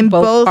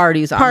both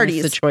parties on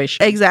this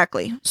situation.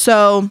 Exactly.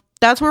 So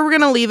that's where we're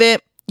gonna leave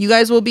it. You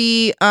guys will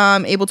be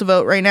able to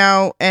vote right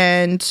now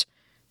and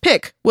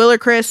pick Will or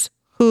Chris,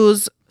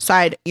 whose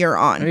side you're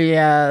on.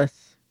 Yes.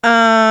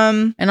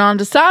 And on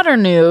to sadder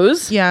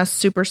news. Yeah,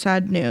 super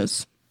sad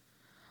news.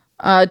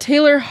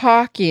 Taylor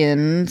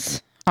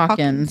Hawkins.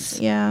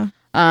 Yeah.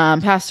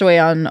 Passed away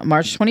on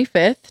March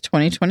 25th,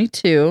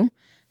 2022,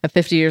 at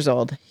 50 years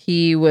old.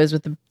 He was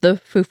with the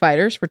Foo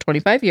Fighters for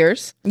 25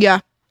 years. Yeah.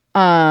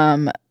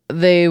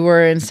 They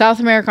were in South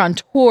America on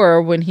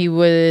tour when he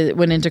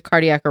went into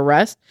cardiac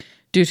arrest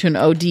due to an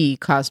OD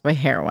caused by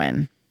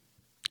heroin.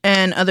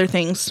 And other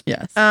things.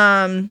 Yes.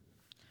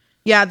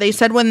 Yeah, they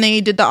said when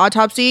they did the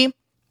autopsy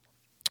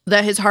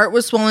that his heart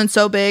was swollen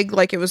so big,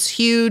 like it was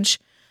huge.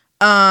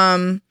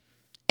 And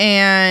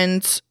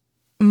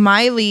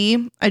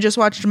Miley, I just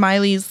watched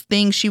Miley's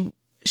thing. She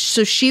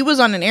was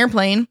on an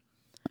airplane.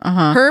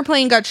 Her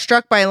plane got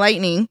struck by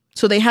lightning,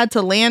 so they had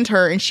to land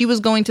her, and she was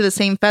going to the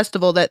same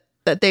festival that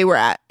they were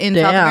at in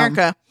South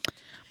America.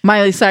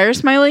 Miley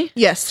Cyrus, Miley?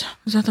 Yes.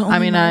 Is that the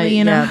only Miley,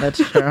 yeah, that's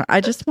true. I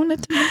just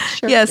wanted to make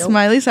sure. Yes,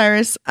 Miley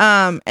Cyrus.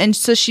 And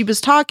so she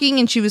was talking,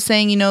 and she was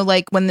saying,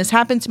 like when this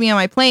happened to me on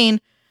my plane,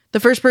 the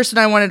first person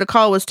I wanted to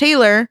call was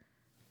Taylor,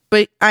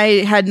 but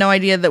I had no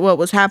idea that what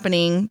was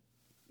happening.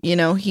 He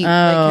like,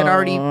 had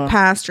already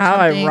passed or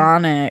something. How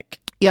ironic.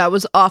 Yeah, it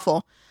was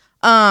awful.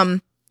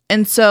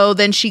 And so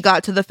then she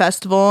got to the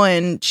festival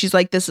and she's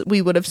like,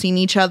 we would have seen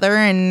each other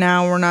and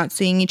now we're not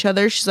seeing each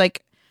other. She's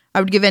like, I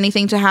would give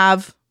anything to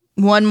have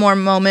one more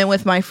moment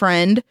with my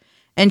friend.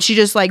 And she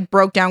just like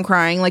broke down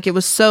crying. Like, it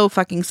was so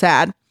fucking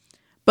sad.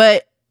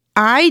 But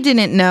I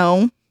didn't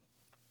know.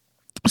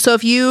 So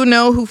if you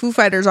know who Foo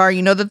Fighters are,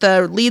 you know that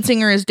the lead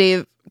singer is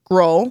Dave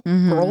Grohl.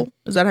 Grohl?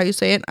 Is that how you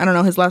say it? I don't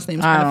know. His last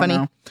name's kind of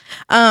funny.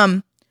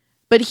 Know.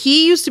 But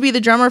he used to be the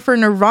drummer for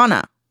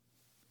Nirvana.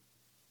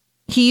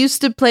 He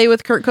used to play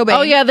with Kurt Cobain.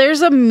 Oh, yeah.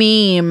 There's a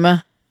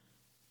meme.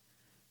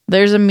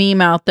 There's a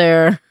meme out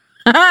there.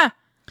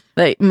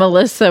 That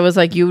Melissa was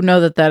like,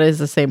 that is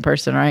the same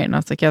person, right? And I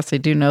was like, yes, I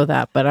do know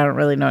that, but I don't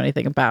really know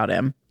anything about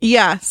him.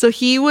 Yeah. So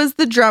he was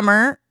the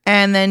drummer,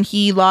 and then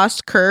he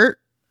lost Kurt,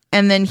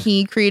 and then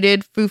he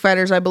created Foo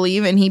Fighters, I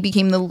believe, and he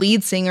became the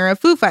lead singer of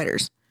Foo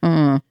Fighters.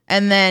 And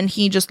then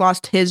he just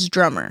lost his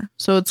drummer.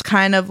 So it's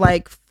kind of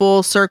like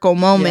full circle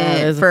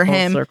moment for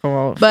him.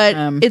 But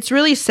it's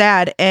really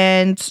sad.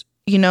 And,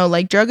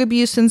 like drug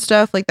abuse and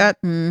stuff like that,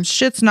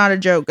 shit's not a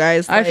joke,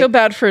 guys. I feel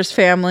bad for his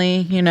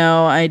family. I'm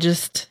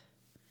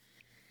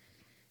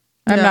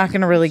not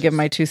going to really give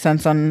my 2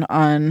 cents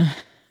on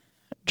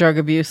drug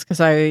abuse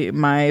because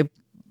my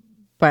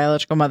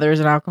biological mother is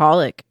an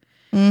alcoholic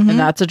and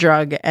that's a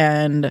drug.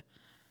 And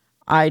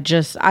I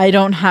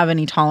don't have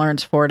any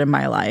tolerance for it in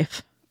my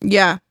life.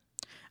 Yeah.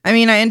 I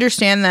mean, I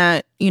understand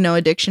that,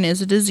 addiction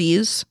is a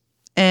disease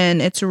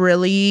and it's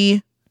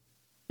really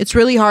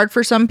hard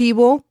for some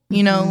people,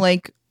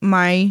 like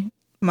my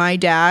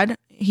dad,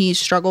 he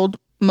struggled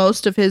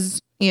most of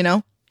his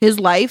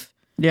life.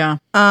 Yeah.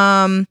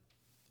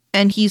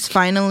 And he's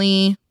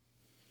finally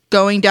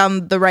going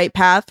down the right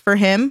path for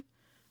him,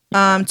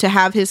 to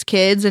have his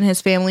kids and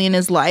his family in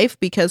his life,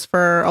 because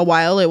for a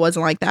while it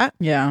wasn't like that.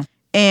 Yeah.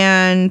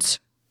 And,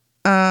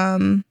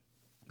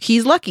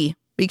 he's lucky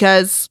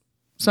because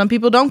some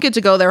people don't get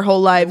to go their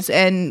whole lives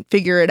and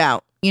figure it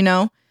out,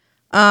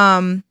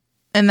 and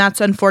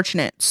that's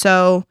unfortunate.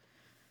 So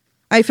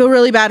I feel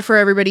really bad for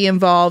everybody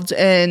involved,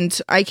 and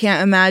I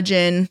can't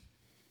imagine,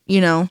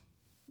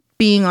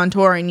 being on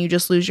tour and you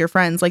just lose your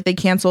friends. Like, they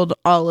canceled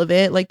all of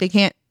it. Like, they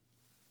can't.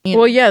 They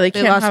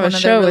can't have a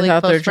show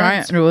without their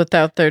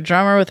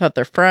drummer, without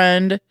their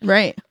friend,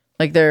 right?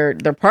 Like their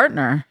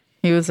partner.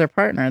 He was their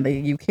partner.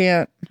 You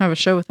can't have a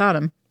show without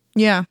him.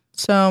 Yeah.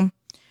 So,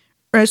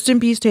 rest in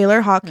peace, Taylor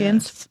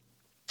Hawkins.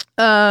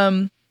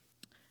 Yes.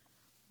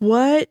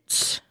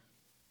 What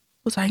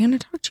was I going to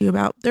talk to you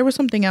about? There was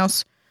something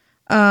else.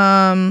 Hold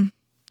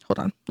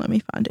on. Let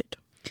me find it.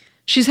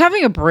 She's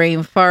having a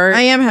brain fart.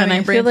 I am having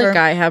a brain fart. I feel like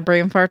I have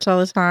brain farts all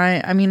the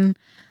time. I mean,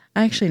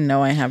 I actually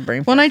know I have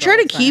brain farts. When I try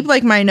to keep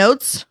like my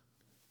notes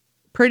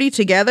pretty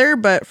together,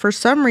 but for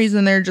some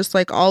reason they're just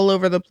like all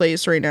over the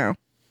place right now.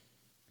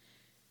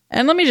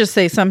 And let me just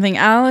say something.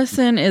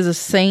 Allison is a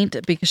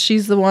saint because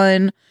she's the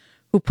one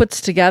who puts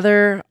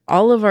together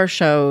all of our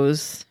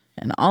shows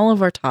and all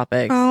of our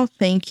topics. Oh,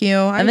 thank you.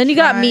 And then you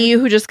got me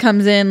who just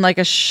comes in like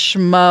a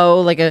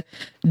schmo, like a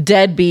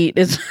deadbeat.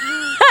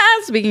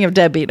 Speaking of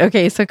deadbeat.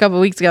 Okay, so a couple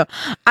weeks ago,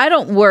 I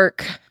don't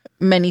work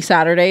many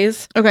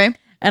Saturdays. Okay.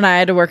 And I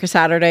had to work a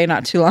Saturday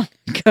not too long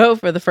ago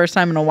for the first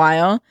time in a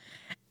while.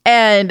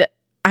 And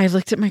I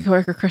looked at my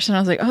coworker, Kristen, and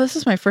I was like, oh, this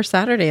is my first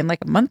Saturday in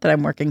like a month that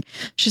I'm working.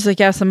 She's like,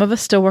 yeah, some of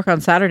us still work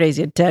on Saturdays,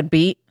 you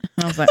deadbeat.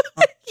 And I was like,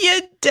 oh.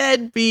 You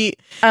deadbeat.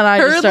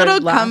 And her little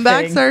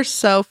comebacks are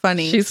so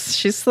funny. She's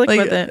slick like,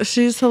 with it.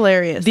 She's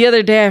hilarious. The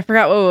other day, I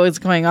forgot what was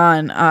going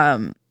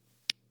on.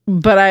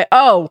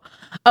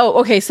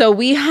 Okay. So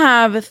we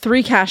have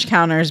 3 cash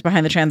counters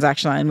behind the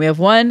transaction line. We have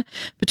one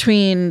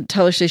between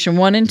teller station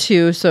 1 and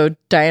 2. So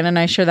Diana and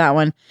I share that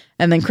one.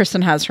 And then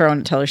Kristen has her own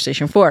at teller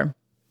station 4.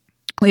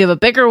 We have a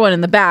bigger one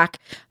in the back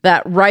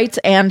that writes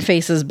and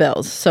faces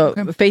bills. So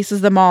it faces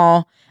them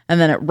all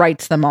and then it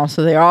writes them all.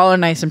 So they all are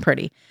nice and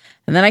pretty.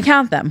 And then I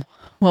count them.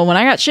 Well, when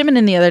I got shipment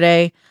in the other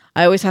day,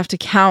 I always have to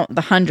count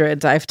the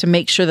hundreds. I have to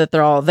make sure that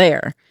they're all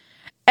there.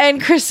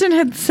 And Kristen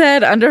had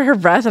said under her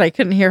breath, and I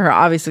couldn't hear her,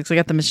 obviously, because I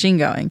got the machine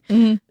going,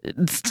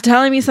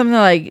 telling me something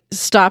like,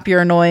 stop,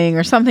 you're annoying,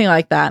 or something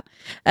like that.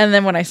 And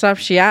then when I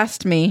stopped, she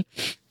asked me,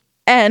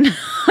 and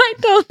I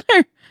told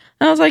her,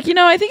 I was like,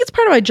 I think it's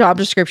part of my job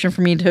description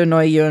for me to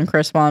annoy you and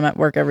Chris while I'm at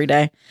work every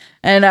day.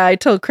 And I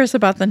told Chris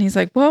about that, and he's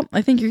like, well,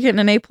 I think you're getting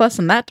an A+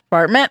 in that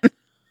department.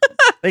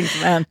 Thanks,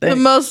 man. Thanks.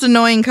 The most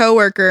annoying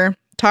coworker,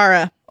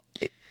 Tara.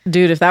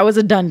 Dude, if that was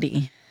a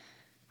Dundee.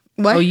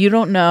 What? Oh, you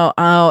don't know.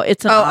 Oh,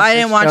 it's an I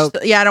didn't watch.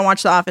 I don't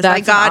watch The Office.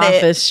 That's I got an it.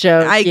 Office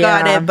joke. I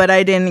got it, but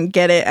I didn't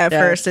get it at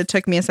first. It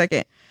took me a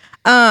second.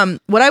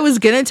 What I was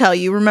gonna tell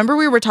you. Remember,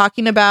 we were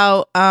talking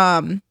about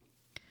Kim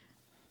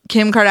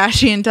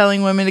Kardashian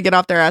telling women to get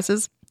off their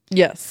asses.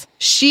 Yes,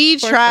 she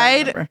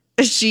tried.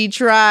 She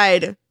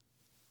tried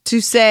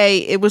to say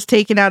it was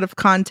taken out of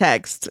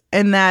context,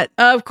 and that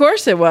of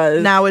course it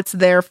was. Now it's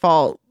their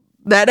fault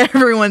that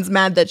everyone's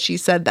mad that she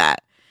said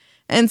that.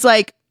 And it's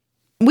like,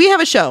 we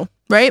have a show.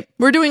 Right?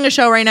 We're doing a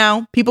show right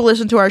now. People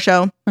listen to our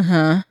show.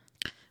 Uh-huh.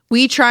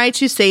 We try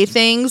to say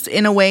things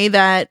in a way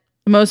that...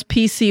 the most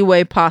PC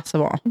way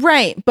possible.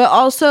 Right. But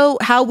also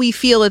how we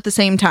feel at the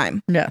same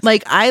time. Yes.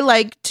 Like, I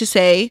like to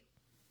say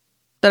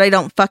that I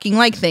don't fucking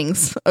like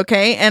things.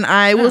 Okay? And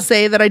I will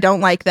say that I don't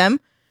like them.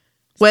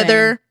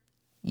 Whether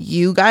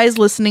you guys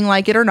listening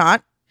like it or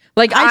not.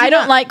 Like, I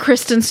don't like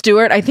Kristen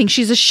Stewart. I think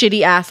she's a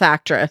shitty ass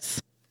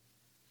actress.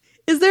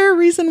 Is there a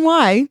reason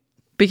why?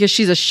 Because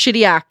she's a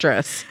shitty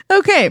actress.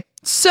 Okay.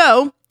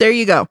 So, there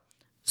you go.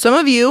 Some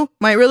of you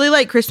might really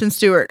like Kristen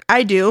Stewart.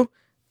 I do,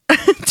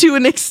 to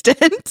an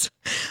extent.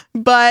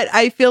 But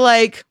I feel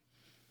like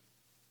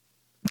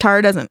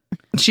Tara doesn't.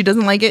 She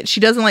doesn't like it.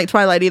 She doesn't like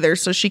Twilight either,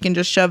 so she can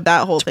just shove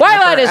that whole thing.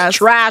 Twilight is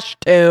trash,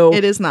 too.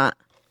 It is not.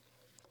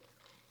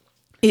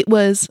 It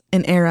was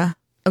an era,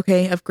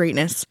 okay, of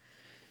greatness.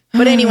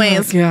 But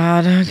anyways. Oh,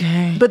 God,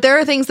 okay. But there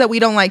are things that we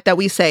don't like that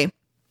we say.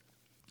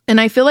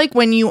 And I feel like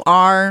when you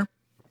are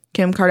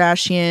Kim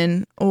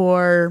Kardashian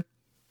or...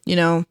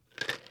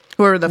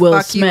 whoever the Will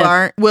fuck Smith. you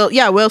are.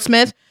 Will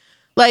Smith.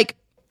 Like,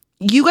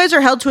 you guys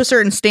are held to a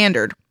certain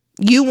standard.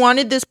 You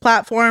wanted this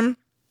platform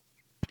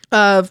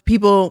of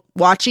people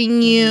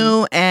watching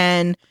you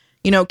and,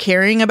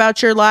 caring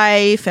about your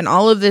life and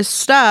all of this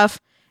stuff.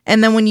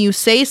 And then when you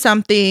say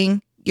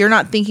something, you're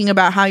not thinking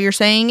about how you're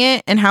saying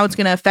it and how it's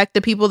going to affect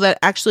the people that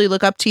actually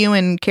look up to you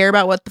and care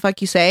about what the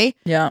fuck you say.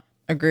 Yeah,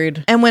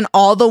 agreed. And when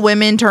all the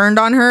women turned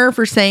on her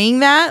for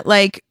saying that,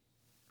 like,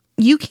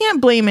 you can't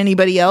blame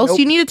anybody else. Nope.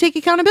 You need to take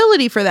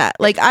accountability for that.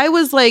 Like, I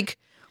was like,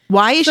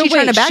 why is she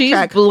trying to backtrack?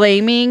 She's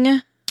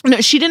blaming?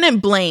 No, she didn't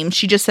blame.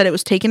 She just said it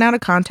was taken out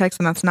of context,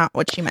 and that's not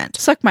what she meant.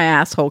 Suck my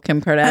asshole,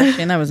 Kim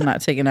Kardashian. That was not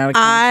taken out of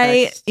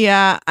context.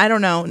 I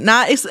don't know.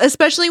 Not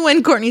especially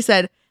when Kourtney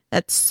said,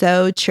 that's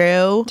so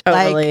true.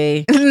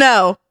 Totally. Like,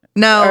 no.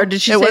 Or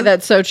did she say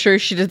that's so true?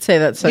 She did say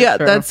that's so true. Yeah,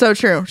 that's so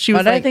true. She was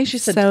but like, I think she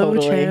said so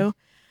totally. True.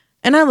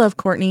 And I love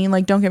Kourtney.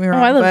 Like, don't get me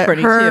wrong. I love but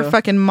Kourtney her too.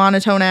 Fucking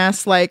monotone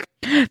ass, like...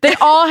 They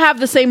all have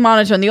the same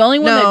monotone. The only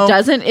one that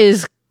doesn't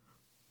is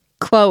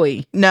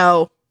Chloe.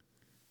 No.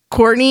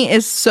 Kourtney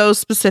is so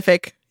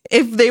specific.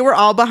 If they were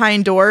all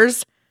behind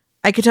doors,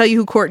 I could tell you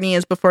who Kourtney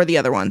is before the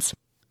other ones.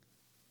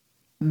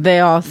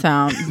 They all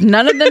sound...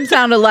 None of them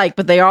sound alike,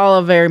 but they all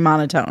are very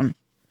monotone.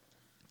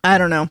 I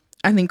don't know.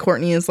 I think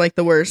Kourtney is like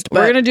the worst. But...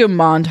 We're going to do a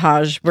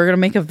montage. We're going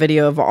to make a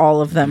video of all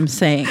of them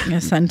saying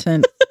a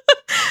sentence.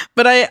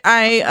 But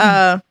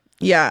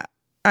yeah,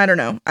 I don't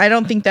know. I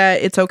don't think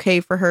that it's okay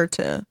for her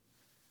to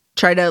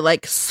try to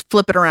like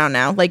flip it around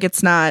now. Like,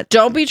 it's not.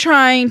 Don't be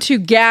trying to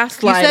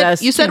gaslight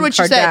us. You said Kim what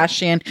you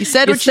Kardashian. said. You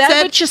said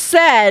what you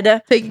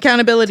said. Take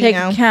accountability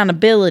now. Take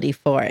accountability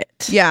for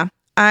it. Yeah.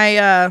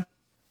 I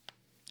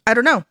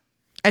don't know.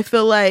 I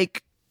feel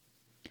like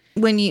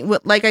when you,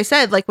 like I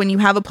said, like when you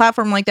have a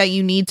platform like that,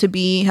 you need to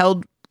be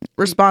held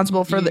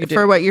responsible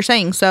for what you're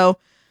saying. So.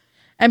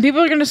 And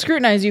people are going to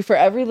scrutinize you for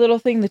every little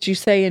thing that you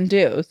say and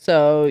do.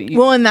 So,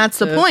 and that's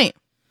the point.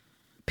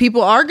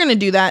 People are going to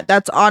do that.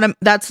 That's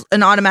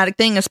an automatic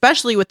thing,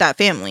 especially with that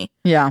family.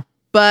 Yeah.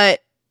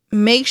 But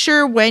make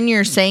sure when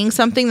you're saying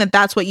something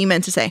that's what you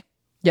meant to say.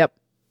 Yep.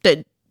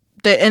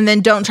 And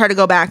then don't try to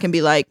go back and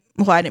be like,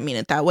 well, I didn't mean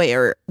it that way,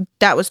 or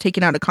that was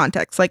taken out of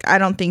context. Like, I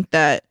don't think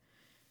that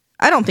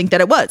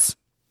it was.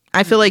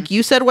 I feel like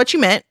you said what you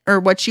meant or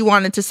what you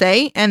wanted to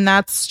say, and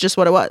that's just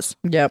what it was.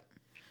 Yep.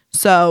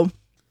 So,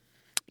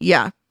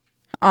 yeah.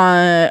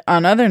 On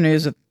other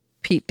news with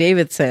Pete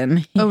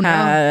Davidson,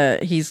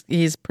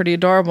 he's pretty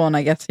adorable, and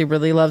I guess he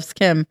really loves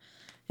Kim.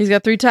 He's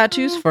got 3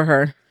 tattoos for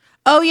her.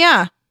 Oh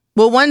yeah.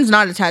 Well, one's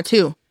not a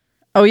tattoo.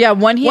 Oh yeah,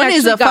 one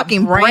is a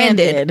fucking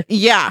branded.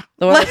 Yeah,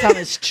 the one that's on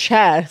his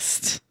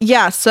chest.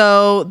 Yeah.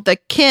 So the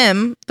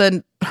Kim,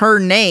 her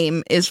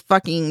name is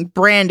fucking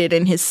branded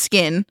in his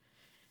skin,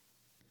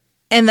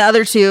 and the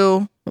other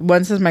 2.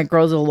 One says my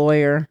girl's a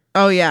lawyer.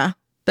 Oh yeah,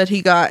 that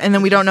he got, and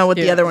then we don't know what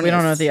the other one is. We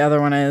don't know what the other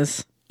one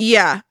is.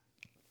 Yeah.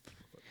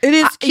 It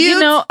is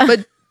cute,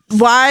 but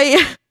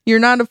why? You're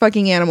not a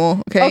fucking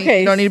animal, okay?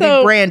 You don't need to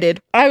be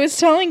branded. I was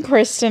telling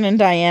Kristen and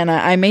Diana,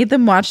 I made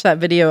them watch that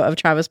video of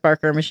Travis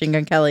Barker and Machine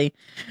Gun Kelly,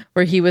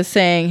 where he was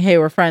saying, "Hey,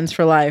 we're friends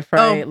for life,"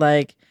 right?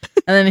 Like,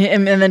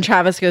 and then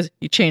Travis goes,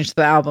 "You changed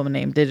the album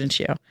name, didn't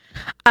you?" And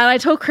I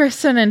told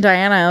Kristen and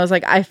Diana, I was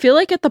like, I feel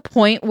like at the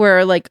point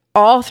where like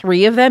all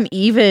 3 of them,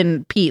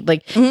 even Pete,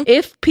 like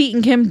if Pete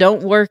and Kim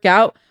don't work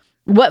out,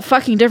 what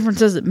fucking difference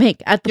does it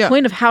make? At the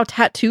point of how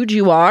tattooed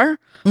you are,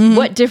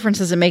 what difference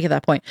does it make at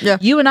that point? Yeah.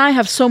 You and I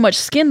have so much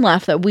skin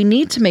left that we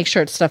need to make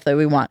sure it's stuff that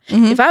we want.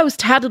 If I was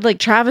tattooed like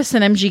Travis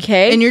and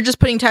MGK, and you're just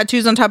putting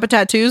tattoos on top of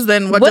tattoos,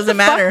 then what does it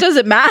matter? What does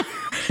it matter?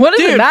 What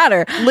does it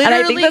matter? Literally, and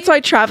I think that's why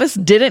Travis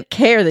didn't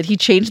care that he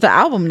changed the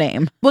album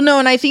name. Well, no,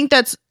 and I think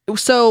that's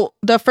so.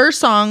 The first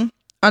song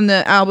on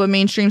the album,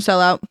 Mainstream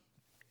Sellout,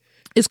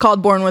 is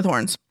called "Born with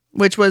Horns,"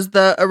 which was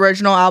the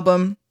original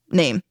album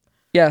name.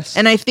 Yes,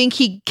 and I think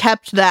he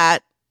kept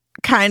that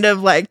kind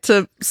of like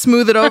to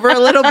smooth it over a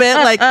little bit.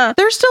 Like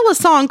there's still a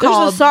song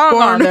called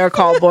on there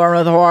called "Born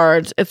with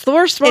Horns." It's the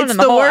worst one. It's in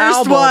the the whole worst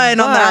album, one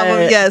on the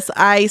album. Yes,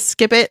 I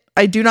skip it.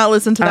 I do not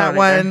listen to that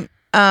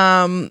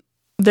one.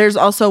 There's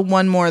also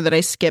one more that I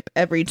skip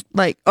every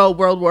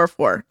World War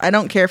IV. I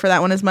don't care for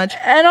that one as much.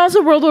 And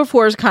also World War IV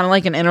is kind of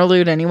like an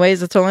interlude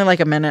anyways. It's only like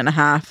a minute and a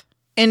half.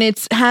 And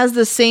it has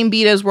the same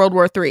beat as World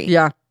War III.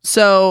 Yeah.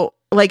 So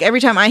like every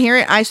time I hear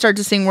it, I start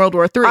to sing World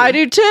War III. I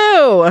do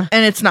too.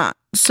 And it's not.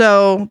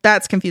 So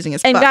that's confusing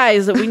as fuck. And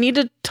guys, we need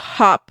to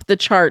top the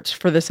charts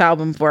for this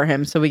album for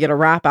him so we get a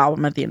rap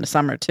album at the end of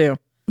summer too.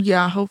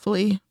 Yeah,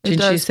 hopefully.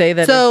 Didn't you say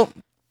that? So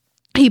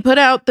he put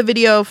out the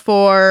video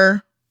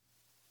for...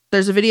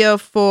 There's a video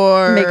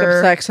for...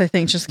 Makeup Sex, I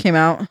think, just came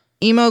out.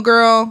 Emo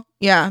Girl.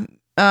 Yeah.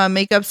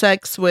 Makeup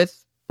Sex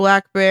with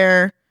Black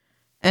Bear.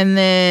 And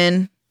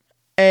then...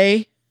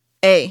 A.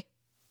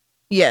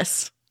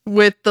 Yes.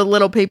 With the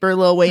little paper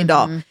Lil Wayne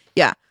doll.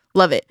 Yeah.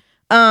 Love it.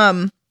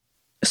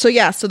 So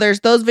yeah. So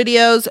there's those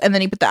videos. And then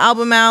he put the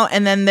album out.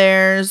 And then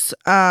there's...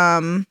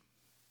 I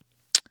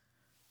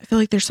feel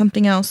like there's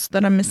something else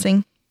that I'm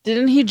missing.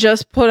 Didn't he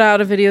just put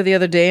out a video the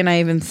other day? And I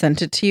even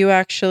sent it to you,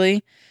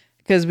 actually.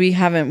 Because we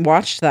haven't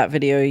watched that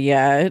video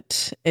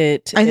yet. I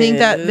think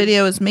that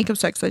video is Makeup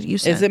Sex that you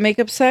said. Is it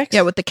Makeup Sex?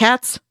 Yeah, with the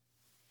cats.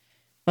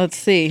 Let's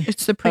see.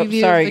 It's the preview.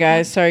 Sorry,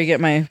 guys. Sorry,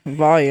 get my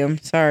volume.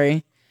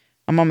 Sorry.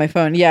 I'm on my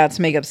phone. Yeah, it's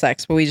Makeup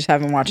Sex, but we just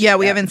haven't watched it. Yeah,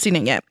 we haven't seen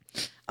it yet.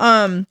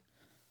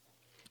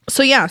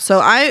 So yeah,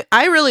 so I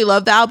really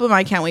love the album.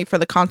 I can't wait for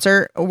the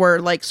concert. We're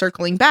like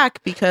circling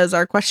back because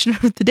our question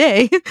of the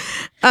day.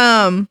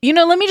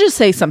 Let me just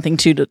say something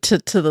to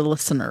the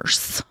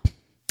listeners.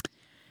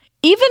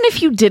 Even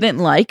if you didn't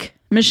like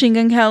Machine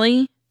Gun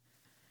Kelly,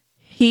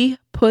 he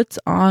puts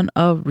on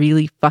a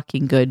really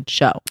fucking good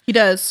show. He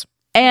does.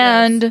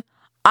 And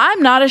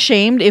I'm not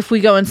ashamed if we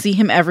go and see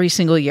him every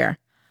single year.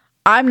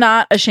 I'm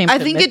not ashamed to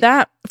admit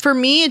that. For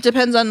me, it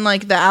depends on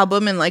like the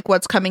album and like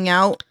what's coming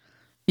out.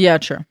 Yeah,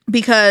 true.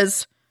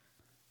 Because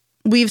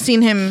we've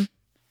seen him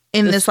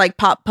in this like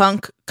pop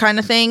punk kind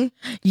of thing.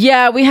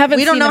 Yeah, we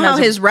don't know how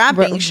his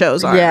rapping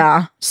shows are.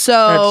 Yeah.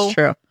 So that's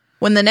true.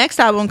 When the next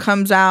album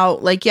comes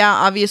out, like, yeah,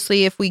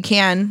 obviously if we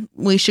can,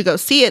 we should go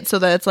see it so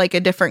that it's like a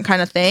different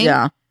kind of thing.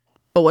 Yeah.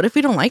 But what if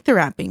we don't like the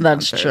rapping?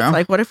 That's true.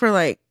 Like, what if we're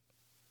like,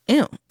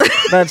 ew.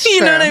 That's true.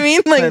 You know what I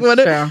mean? Like, that's what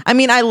if, true. I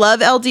mean, I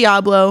love El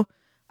Diablo.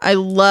 I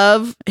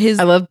love his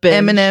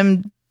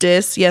Eminem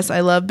diss. Yes,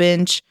 I love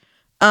Binge.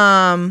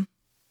 I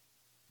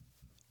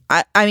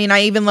mean,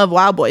 I even love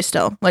Wild Boy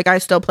still. Like, I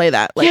still play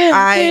that. Like,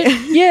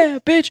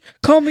 bitch,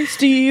 call me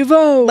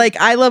Steve-O. Like,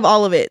 I love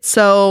all of it.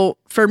 So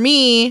for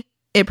me,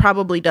 it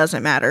probably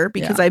doesn't matter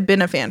because I've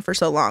been a fan for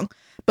so long.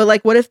 But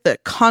like, what if the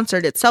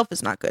concert itself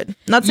is not good?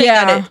 Not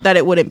saying that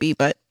it wouldn't be,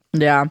 but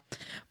yeah.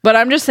 But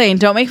I'm just saying,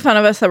 don't make fun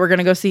of us that we're going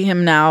to go see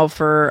him now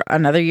for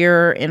another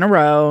year in a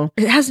row.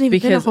 It hasn't even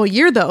been a whole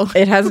year, though.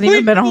 It hasn't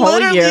even been a whole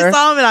year. We literally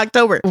saw him in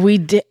October. We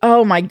did.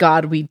 Oh my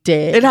God, we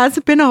did. It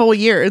hasn't been a whole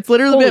year. It's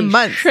literally been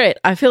months. Shit.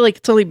 I feel like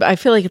it's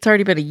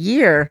already been a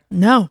year.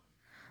 No.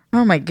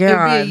 Oh my god. It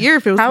would be a year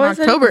if it was How in is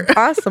it October. even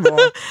possible?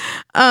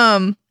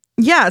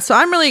 Yeah, so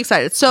I'm really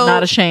excited. So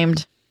Not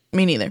ashamed.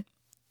 me neither.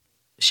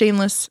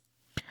 Shameless.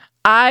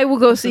 I will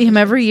go see him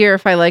every year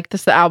if I like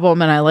this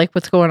album and I like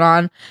what's going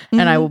on,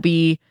 and I will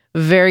be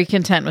very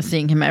content with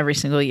seeing him every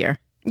single year.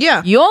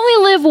 Yeah, You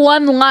only live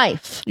one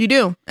life. you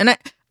do. And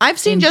I've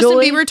seen Enjoy Justin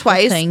Bieber the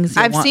twice. things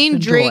you I've want seen to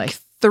Drake enjoy.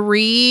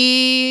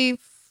 3,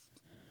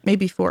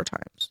 maybe 4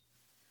 times.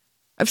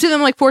 I've seen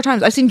them like 4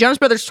 times. I've seen Jonas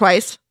Brothers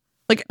twice.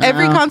 Like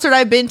every concert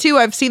I've been to,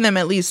 I've seen them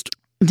at least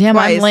Damn,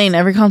 twice. I'm lame.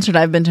 Every concert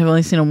I've been to, I've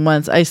only seen him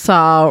once. I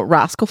saw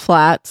Rascal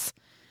Flatts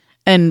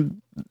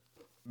and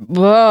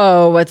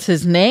what's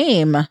his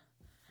name?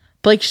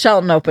 Blake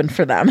Shelton opened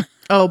for them.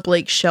 Oh,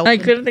 Blake Shelton. I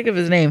couldn't think of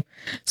his name.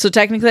 So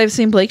technically I've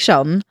seen Blake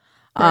Shelton.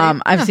 Right.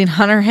 I've seen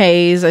Hunter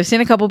Hayes. I've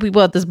seen a couple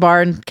people at this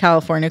bar in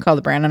California called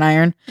the Brandon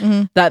Iron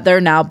that they're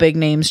now big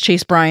names.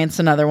 Chase Bryant's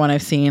another one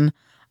I've seen.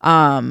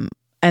 And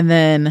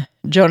then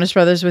Jonas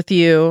Brothers with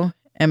You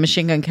and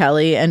Machine Gun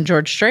Kelly and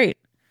George Strait.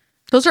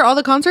 Those are all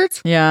the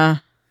concerts? Yeah.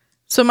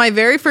 So my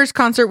very first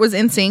concert was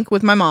In Sync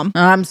with my mom.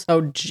 I'm so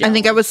jealous. I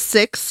think I was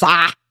 6.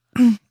 I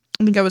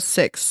think I was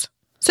 6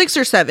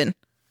 or 7.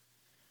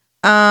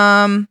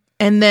 And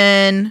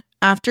then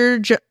after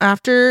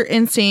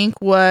NSYNC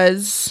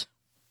was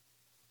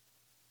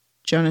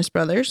Jonas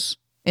Brothers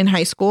in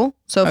high school.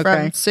 So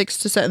from 6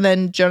 to 7,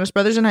 then Jonas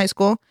Brothers in high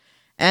school.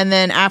 And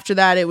then after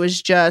that, it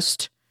was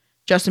just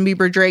Justin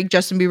Bieber,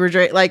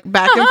 Drake, like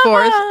back and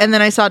forth. And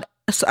then I saw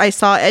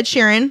Ed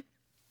Sheeran.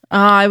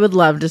 I would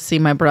love to see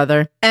my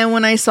brother. And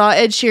when I saw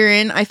Ed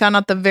Sheeran, I found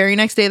out the very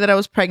next day that I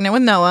was pregnant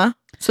with Noah.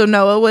 So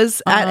Noah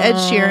was at Ed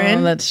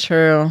Sheeran. That's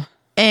true.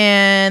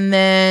 And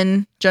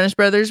then Jonas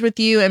Brothers with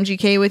You,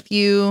 MGK with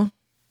You,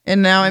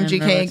 and now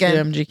MGK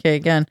again. MGK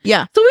again.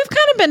 Yeah. So we've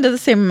kind of been to the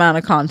same amount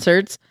of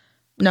concerts.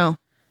 No.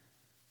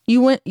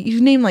 You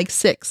named like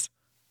 6.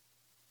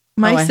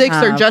 My I 6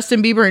 are have.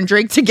 Justin Bieber and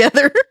Drake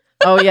together.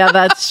 Oh yeah,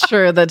 that's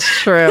true. That's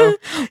true.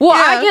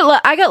 Well, Yeah.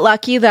 I got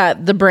lucky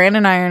that the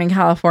Brandon Iron in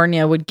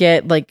California would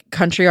get like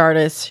country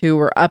artists who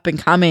were up and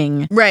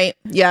coming. Right.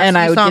 Yeah. And so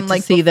I would saw get them,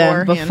 to see them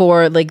beforehand.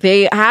 before, like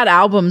they had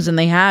albums and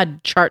they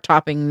had chart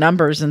topping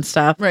numbers and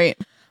stuff. Right.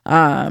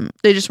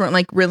 They just weren't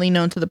like really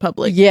known to the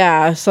public.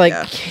 Yeah, so like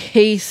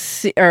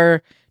Yeah.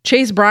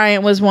 Chase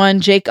Bryant was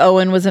one, Jake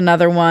Owen was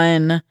another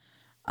one.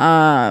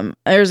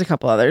 There's a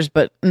couple others,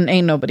 but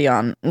ain't nobody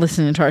on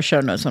listening to our show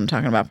knows what I'm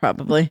talking about.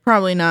 Probably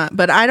Probably not.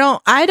 But I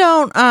don't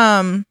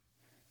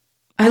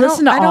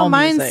listen to I all don't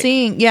mind music.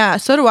 seeing. Yeah,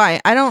 so do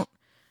I. I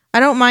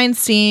don't mind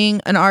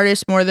seeing an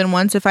artist more than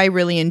once if I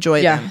really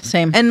enjoy them. Yeah,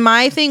 same. And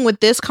my thing with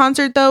this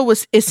concert though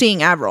is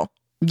seeing Avril.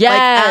 Yes.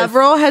 Like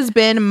Avril has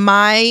been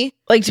my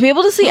Like to be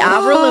able to see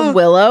Avril and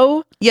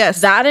Willow,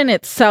 yes. that in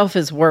itself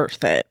is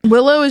worth it.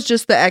 Willow is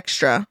just the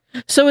extra.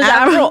 So is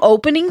Avril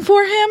opening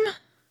for him,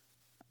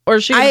 or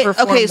is she gonna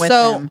perform with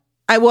him?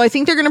 I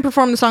think they're gonna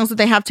perform the songs that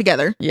they have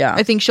together. Yeah.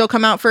 I think she'll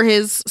come out for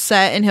his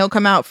set and he'll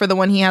come out for the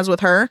one he has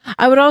with her.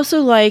 I would also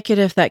like it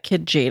if that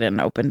kid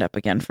Jaden opened up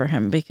again for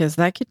him, because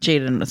that kid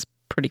Jaden was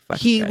pretty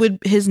fucking good.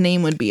 His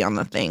name would be on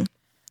the thing.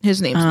 His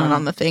name's not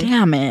on the thing.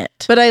 Damn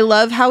it. But I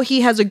love how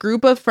he has a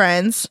group of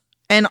friends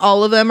and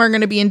all of them are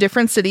going to be in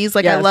different cities.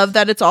 Like I Yes. love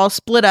that it's all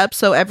split up.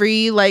 So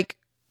every like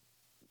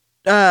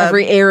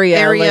Every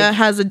area like,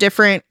 has a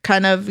different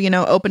kind of,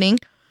 opening.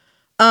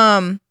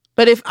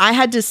 But if I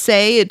had to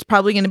say, it's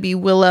probably going to be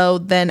Willow,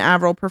 then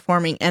Avril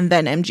performing, and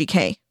then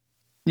MGK.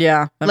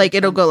 yeah. Like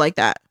it'll go like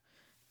that.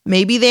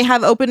 Maybe they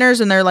have openers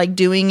and they're like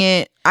doing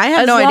it. I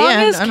have no idea. As I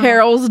long as don't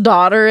Carol's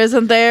daughter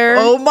isn't there.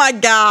 know. Oh my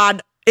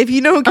God. If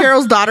you know who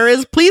Carol's daughter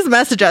is, please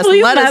message us.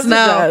 Please Let us message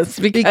know. us,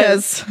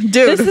 because dude.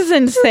 this is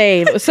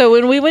insane. So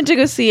when we went to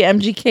go see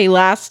MGK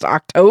last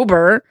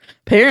October,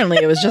 apparently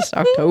it was just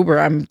October.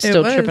 I'm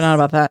still was. tripping out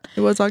about that.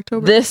 It was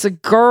October. This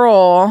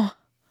girl,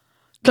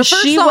 The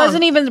first she song.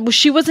 wasn't even supposed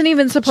She wasn't to.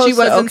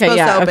 Okay, supposed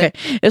yeah, to open.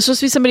 okay. It was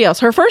supposed to be somebody else.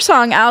 Her first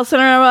song, Allison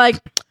and I were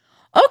like,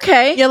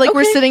 okay, Yeah, like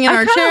we're okay, sitting in I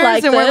our kinda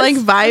chairs and we're like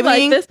this. I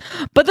vibing. this.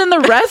 But then the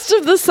rest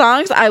of the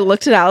songs, I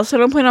looked at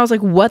Allison at one point. I was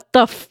like, what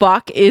the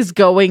fuck is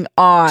going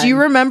on? Do you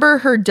remember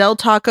her Del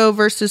Taco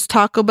versus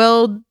Taco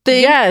Bell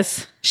thing?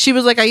 Yes. She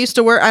was like, I used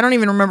to work. I don't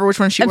even remember which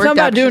one she And worked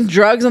something at. about doing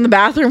drugs on the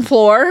bathroom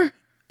floor.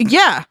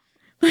 Yeah.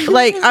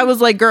 Like, I was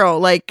like, girl,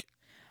 like,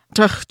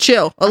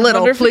 chill a I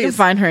little, wonder if we can please.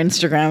 find her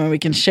Instagram and we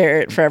can share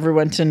it for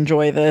everyone to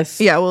enjoy this.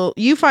 Yeah, well,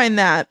 you find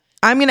that.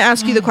 I'm going to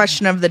ask you the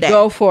question of the day.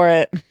 Go for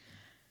it.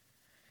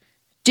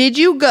 Did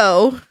you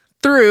go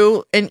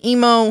through an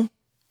emo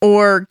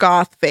or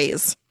goth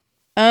phase?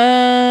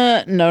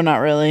 No, not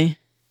really.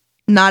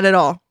 Not at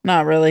all.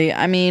 Not really.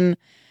 I mean,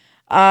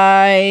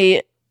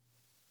 I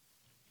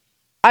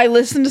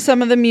listened to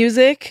some of the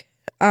music,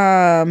 but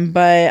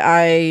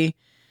I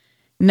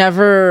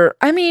never,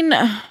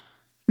 no,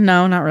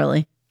 not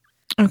really.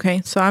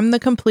 Okay, so I'm the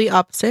complete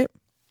opposite.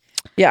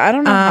 Yeah, I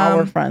don't know how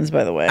we're friends,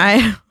 by the way.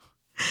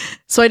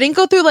 So I didn't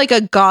go through like a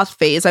goth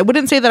phase. I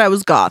wouldn't say that I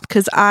was goth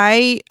because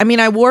I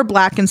wore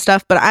black and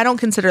stuff, but I don't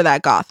consider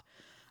that goth.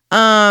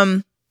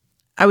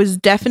 I was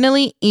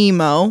definitely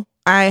emo.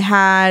 I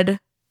had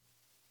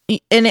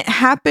And it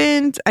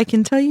happened. I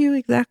can tell you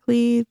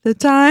exactly the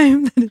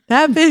time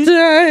that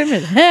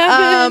it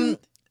happened.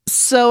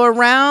 So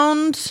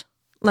around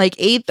like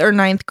 8th or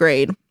 9th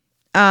grade,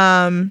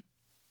 I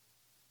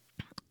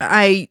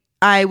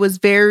was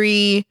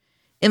very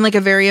in like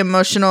a very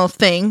emotional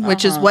thing,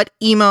 which is what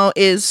emo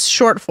is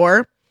short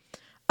for.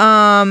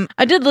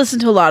 I did listen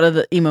to a lot of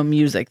the emo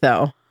music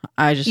though.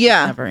 I just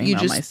never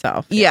emo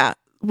myself. Yeah.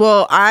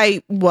 Well,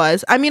 I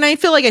was. I mean, I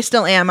feel like I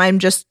still am. I'm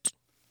just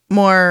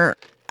more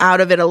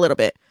out of it a little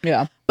bit.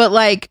 Yeah. But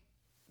like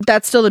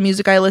that's still the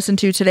music I listen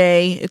to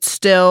today. It's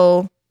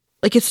still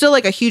like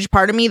a huge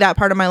part of me, that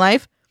part of my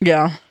life.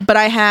 Yeah. But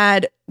I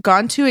had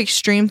gone to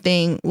extreme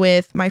thing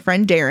with my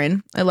friend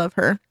Darren. I love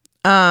her.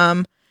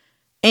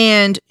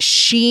 And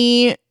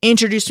she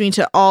introduced me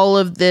to all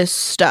of this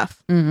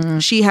stuff. Mm-hmm.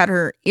 She had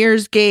her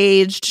ears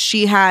gauged.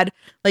 She had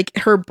like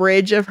her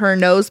bridge of her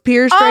nose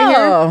pierced right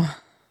here.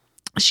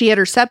 She had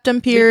her septum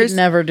pierced.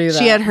 Never do that.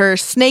 She had her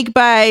snake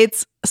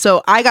bites.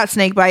 So I got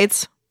snake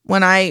bites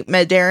when I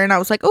met Darren. I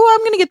was like, oh, I'm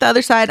going to get the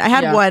other side. I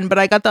had one, but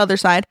I got the other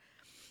side.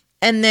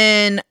 And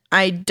then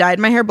I dyed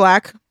my hair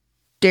black.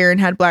 Darren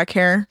had black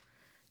hair.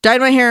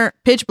 Dyed my hair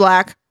pitch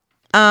black.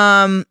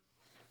 And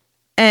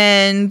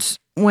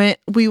when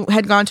we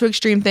had gone to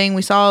extreme thing,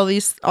 we saw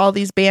all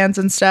these bands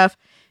and stuff,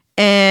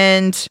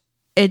 and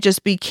it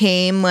just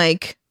became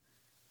like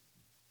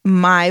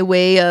my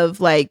way of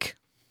like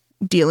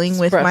dealing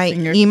with my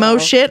emo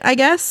shit, I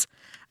guess.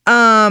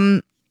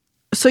 So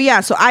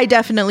I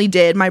definitely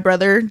did. My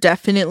brother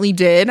definitely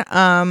did.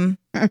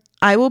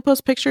 I will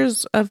post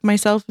pictures of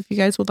myself if you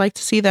guys would like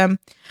to see them.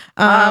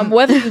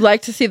 Whether you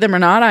like to see them or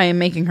not, I am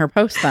making her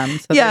post them.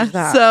 So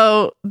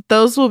so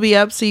those will be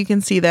up so you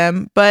can see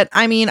them. But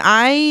I mean,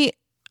 I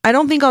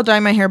don't think I'll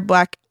dye my hair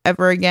black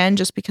ever again,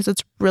 just because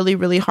it's really,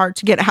 really hard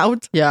to get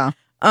out. Yeah.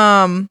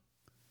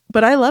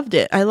 But I loved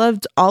it. I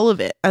loved all of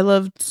it. I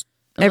loved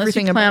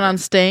everything. Unless you plan on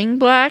staying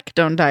black,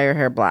 don't dye your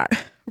hair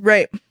black.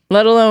 Right.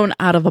 Let alone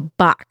out of a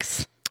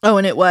box. Oh,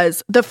 and it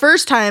was the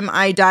first time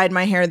I dyed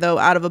my hair though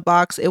out of a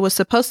box. It was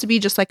supposed to be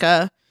just like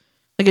a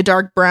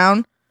dark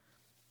brown,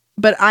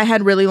 but I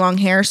had really long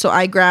hair, so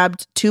I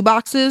grabbed 2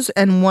 boxes,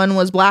 and one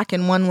was black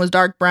and one was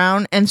dark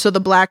brown, and so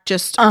the black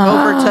just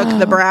overtook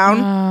the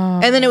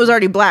brown, and then it was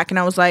already black, and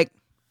I was like,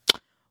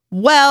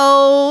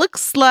 well,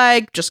 looks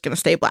like just gonna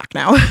stay black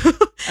now.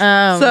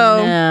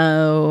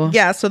 No.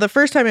 Yeah, so the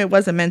first time it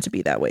wasn't meant to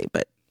be that way,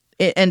 but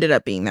it ended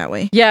up being that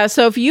way. Yeah,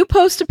 so if you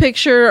post a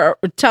picture, or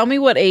tell me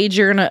what age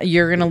you're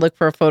gonna look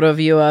for a photo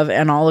of you of,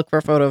 and I'll look for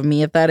a photo of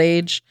me at that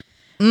age,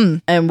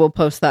 and we'll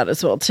post that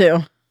as well too.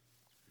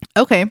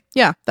 Okay,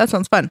 yeah, that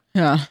sounds fun.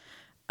 Yeah,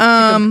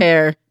 to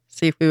compare,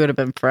 see if we would have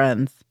been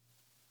friends.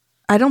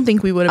 I don't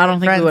think we would have. I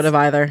don't think we would have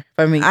either. If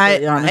I'm being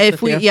completely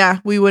honest with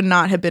you. We would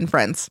not have been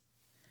friends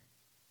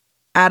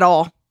at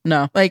all.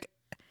 No, like.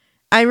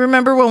 I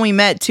remember when we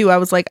met too. I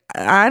was like,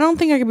 I don't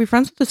think I could be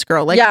friends with this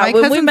girl. Like, my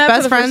when we met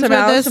best friends with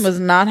Allison was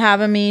not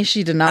having me.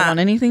 She did not want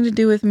anything to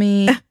do with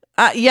me.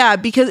 Yeah,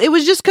 because it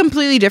was just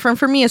completely different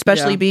for me,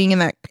 especially being in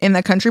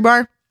that country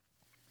bar.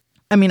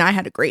 I mean, I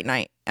had a great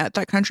night at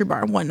that country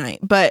bar one night,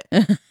 but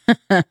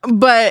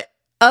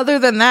other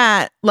than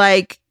that,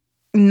 like,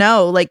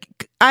 no, like,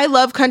 I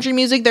love country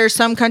music. There's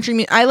some country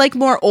music I like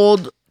more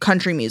old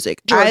country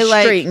music. George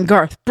Strait and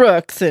Garth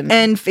Brooks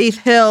and Faith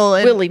Hill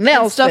and Willie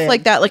Nelson and stuff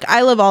like that. Like,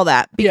 I love all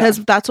that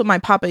because that's what my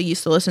papa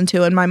used to listen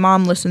to and my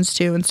mom listens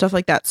to and stuff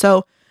like that.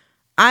 So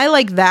I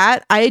like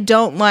that. I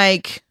don't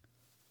listen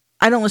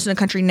to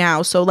country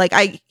now. So like,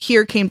 I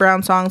hear Kane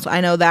Brown songs. I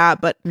know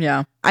that, but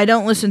I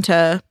don't listen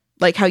to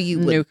like how you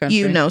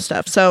know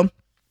stuff. So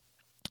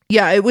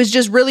yeah, it was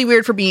just really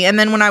weird for me. And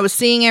then when I was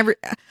seeing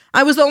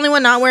I was the only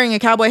one not wearing a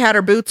cowboy hat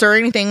or boots or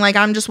anything. Like,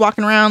 I'm just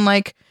walking around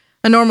like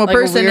a normal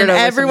person, and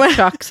everyone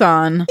chucks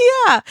on.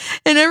 Yeah,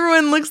 and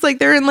everyone looks like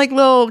they're in like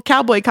little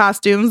cowboy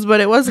costumes, but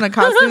it wasn't a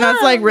costume.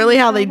 That's like really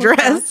how they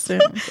dressed.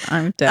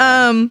 I'm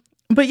dead.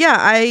 But yeah,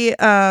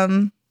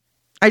 I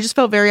just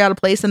felt very out of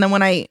place. And then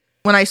when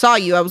I saw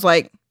you, I was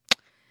like,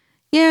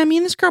 yeah, me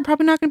and this girl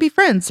probably not gonna be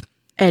friends.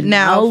 And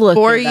now look,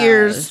 4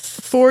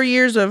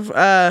 years of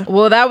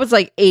well, that was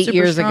like 8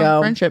 years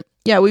ago. Friendship.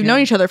 Yeah, we've known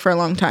each other for a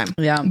long time.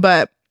 Yeah,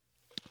 but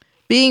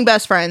being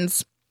best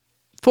friends.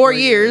 4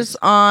 years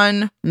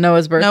on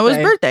Noah's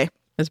birthday.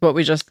 Is what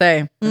we just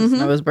say. It's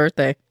Noah's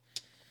birthday.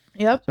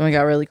 Yep. So we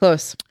got really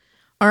close.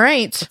 All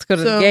right. Let's go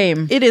to the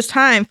game. It is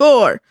time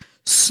for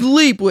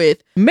Sleep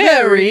with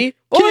Mary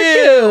or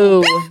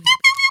Kill.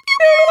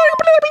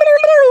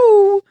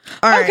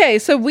 All right. Okay,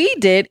 so we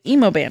did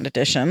emo band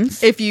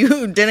editions. If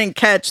you didn't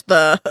catch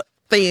the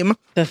theme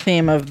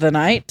of the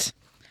night,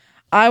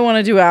 I want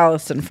to do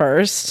Allison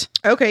first.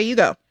 Okay, you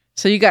go.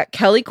 So you got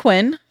Kelly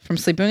Quinn from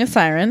Sleeping with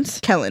Sirens.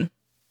 Kellen.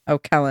 Oh,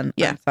 Kellen.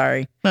 Yeah. I'm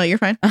sorry. No, you're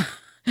fine.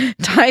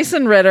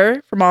 Tyson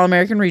Ritter from All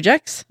American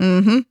Rejects.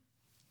 Mm-hmm.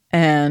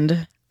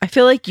 And I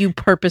feel like you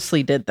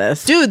purposely did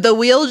this. Dude, the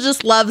wheel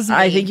just loves me.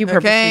 I think you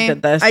purposely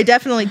did this. I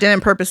definitely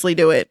didn't purposely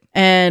do it.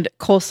 And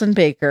Colson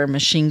Baker,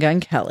 Machine Gun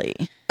Kelly.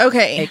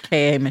 Okay.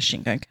 AKA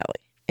Machine Gun Kelly.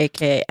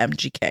 AKA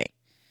MGK.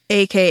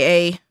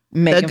 AKA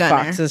Megan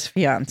gunner. Fox's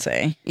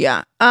fiance.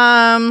 Yeah.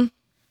 Let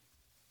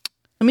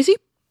me see.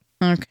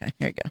 Okay,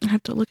 here you go. I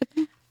have to look at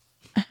them.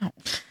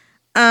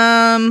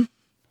 Man.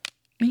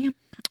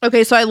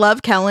 Okay, so I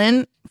love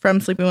Kellen from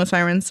Sleeping with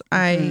Sirens.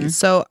 I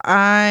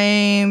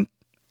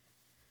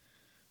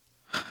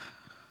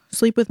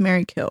sleep with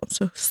Mary Kill.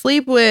 So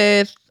sleep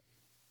with.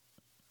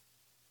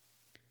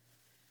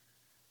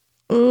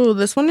 Oh,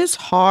 this one is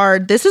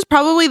hard. This is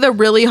probably the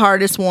really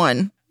hardest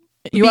one.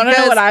 You want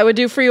to know what I would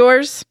do for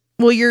yours?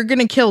 Well, you're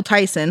gonna kill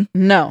Tyson.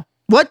 No.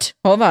 What?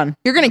 Hold on.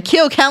 You're gonna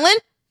kill Kellen?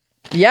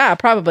 Yeah,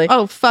 probably.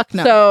 Oh, fuck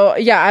no. So,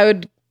 yeah, I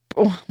would...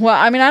 Well,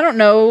 I mean, I don't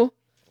know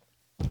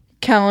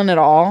Kellen at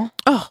all.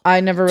 Oh,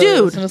 I never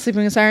really listened to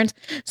Sleeping with Sirens.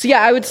 So,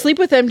 yeah, I would sleep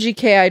with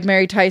MGK, I'd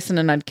marry Tyson,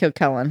 and I'd kill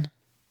Kellen.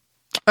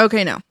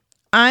 Okay, no.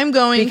 I'm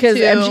going because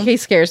MGK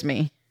scares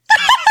me.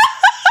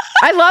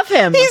 I love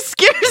him. He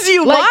scares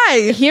you. Like,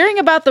 why? Hearing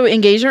about the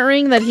engagement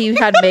ring that he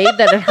had made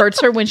that it hurts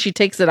her when she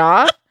takes it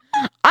off.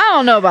 I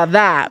don't know about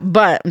that,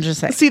 but I'm just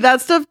saying. See,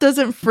 that stuff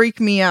doesn't freak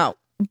me out.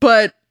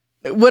 But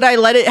would I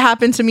let it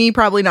happen to me?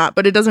 Probably not,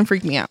 but it doesn't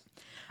freak me out.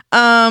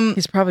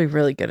 He's probably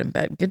really good in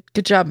bed.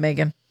 Good job,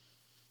 Megan.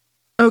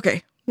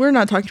 Okay. We're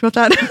not talking about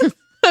that.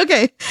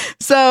 Okay.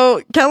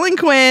 So, Kellen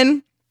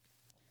Quinn,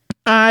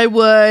 I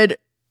would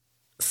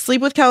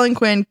sleep with Kellen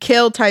Quinn,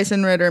 kill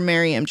Tyson Ritter,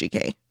 marry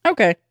MGK.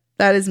 Okay.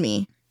 That is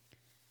me.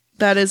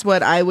 That is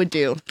what I would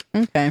do.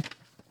 Okay.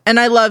 And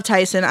I love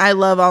Tyson. I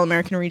love All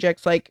American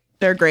Rejects. Like,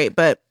 they're great,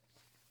 but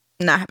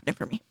not happening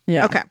for me.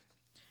 Yeah. Okay.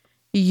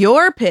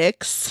 Your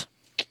picks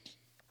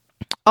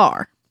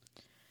are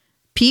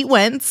Pete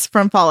Wentz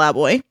from Fall Out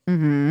Boy.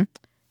 Mm-hmm.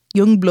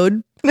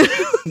 Youngblood.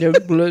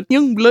 Youngblood.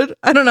 Youngblood.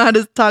 I don't know how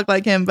to talk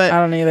like him, but I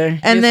don't either.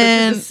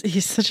 And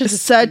he's such a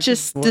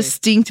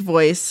distinct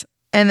voice.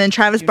 And then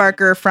Travis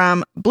Barker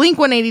from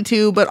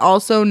Blink-182, but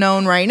also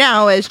known right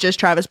now as just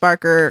Travis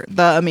Barker,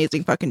 the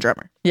amazing fucking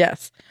drummer.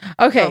 Yes.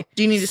 Okay. Oh,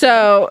 do you need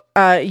to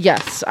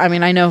yes. I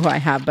mean, I know who I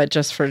have, but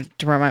just to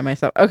remind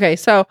myself. Okay,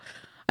 so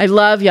I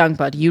love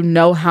Youngblood. You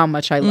know how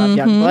much I love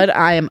Youngblood.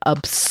 I am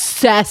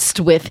obsessed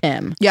with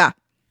him. Yeah.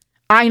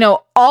 I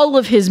know all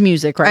of his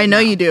music right now. I know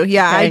you do.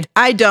 Yeah, okay?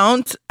 I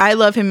don't. I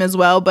love him as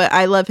well, but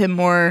I love him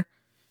more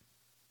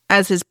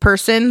as his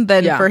person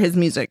than for his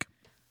music.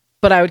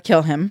 But I would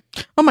kill him.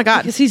 Oh my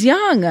God. Because he's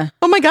young.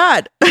 Oh my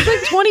God. He's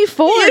like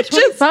 24, you 25.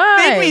 just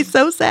made me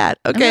so sad.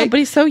 Okay. Know, but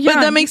he's so young.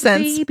 But that makes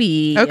sense.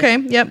 Baby. Okay.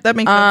 Yep. That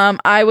makes sense.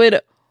 I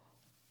would,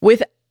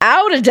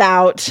 without a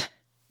doubt,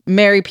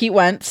 marry Pete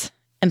Wentz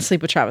and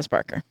sleep with Travis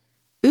Barker.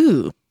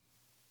 Ooh.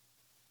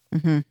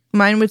 Mm-hmm.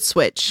 Mine would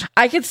switch.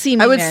 I could see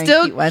me I would marrying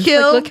still Pete Wentz.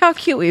 kill. Like, look how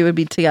cute we would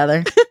be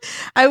together.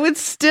 I would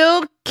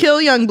still kill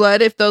Youngblood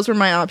if those were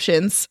my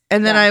options.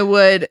 And then I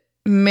would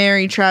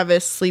marry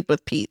Travis, sleep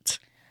with Pete.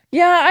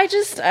 Yeah,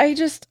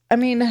 I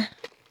mean,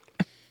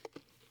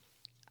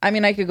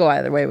 I could go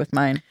either way with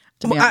mine.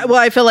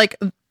 I feel like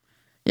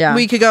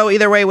we could go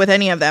either way with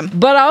any of them.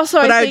 But also,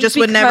 I just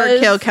would never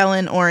kill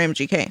Kellen or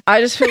MGK. I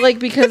just feel like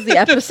because the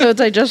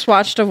episodes I just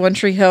watched of One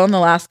Tree Hill in the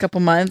last couple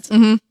months,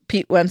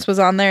 Pete Wentz was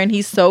on there, and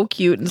he's so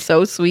cute and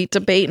so sweet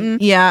to Peyton.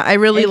 Yeah, I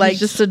really liked.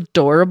 He's just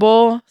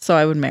adorable, so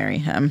I would marry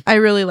him. I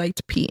really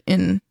liked Pete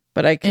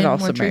but I could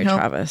also marry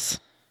Travis.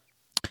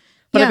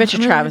 But I bet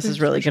you Travis is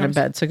really good in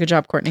bed. So good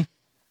job, Courtney.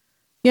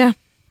 Yeah.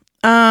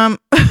 Good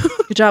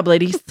job,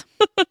 ladies.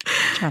 Good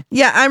job.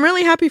 Yeah, I'm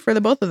really happy for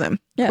the both of them.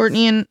 Yes.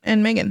 Courtney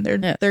and Megan.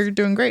 They're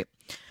doing great.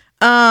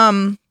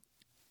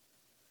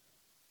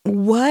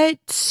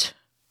 What?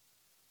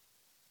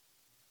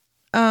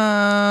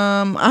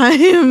 I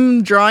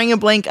am drawing a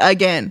blank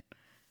again.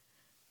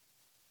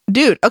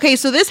 Dude, okay,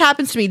 so this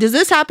happens to me. Does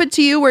this happen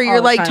to you where you're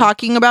like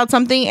talking about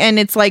something and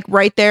it's like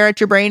right there at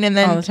your brain and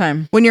then all the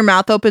time when your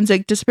mouth opens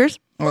it disappears?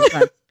 All the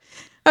time.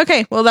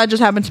 Okay, well that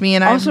just happened to me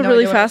and I also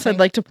really fast I'd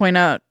like to point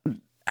out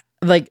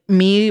like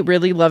me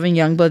really loving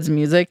Youngblood's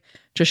music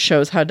just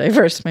shows how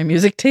diverse my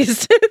music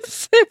taste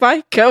is. If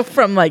I go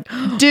from like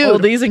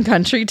oldies and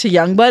country to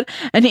Youngblood,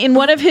 and in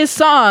one of his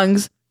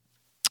songs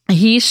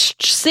he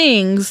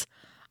sings,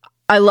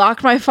 I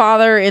locked my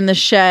father in the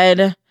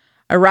shed,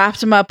 I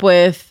wrapped him up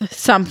with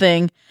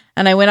something,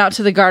 and I went out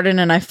to the garden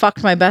and I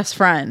fucked my best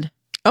friend.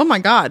 Oh my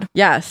God.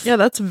 Yes. Yeah,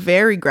 that's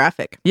very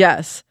graphic.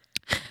 Yes.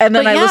 And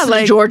then I listen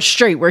to George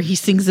Strait where he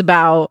sings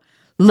about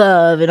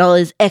love and all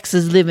his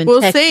exes live in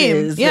Texas.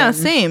 Same. Yeah,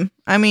 same.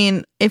 I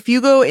mean, if you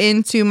go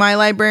into my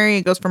library,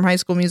 it goes from High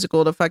School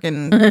Musical to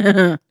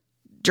fucking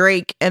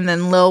Drake and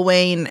then Lil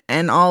Wayne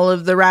and all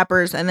of the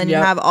rappers. And then you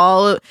have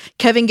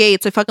Kevin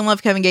Gates. I fucking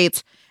love Kevin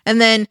Gates.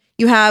 And then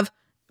you have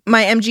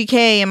my MGK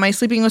and my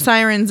Sleeping with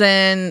Sirens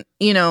and,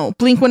 you know,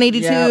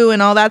 Blink-182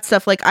 and all that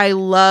stuff. Like, I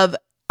love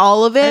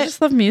all of it. I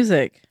just love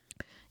music.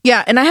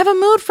 Yeah, and I have a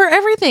mood for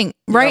everything.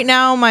 Right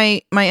now,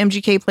 my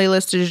MGK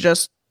playlist is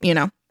just, you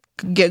know,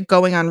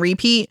 going on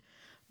repeat.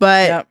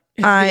 But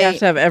I have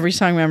to have every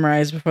song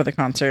memorized before the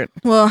concert.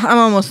 Well, I'm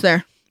almost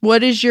there.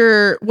 What is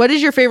your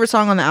favorite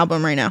song on the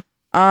album right now?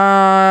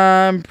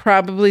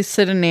 Probably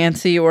Sid and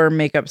Nancy or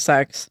Make Up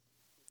Sex.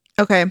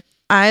 Okay.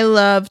 I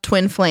love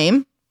Twin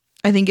Flame.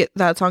 I think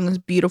that song is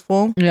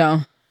beautiful.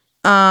 Yeah.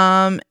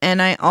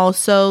 And I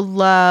also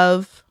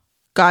love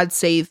God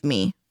Save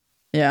Me.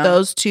 Yeah.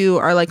 Those two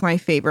are like my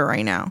favorite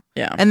right now.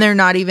 Yeah. And they're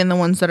not even the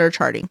ones that are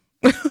charting.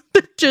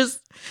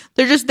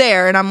 They're just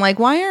there. And I'm like,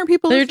 why aren't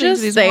people They're listening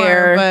just to these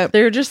there. more? But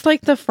they're just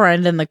like the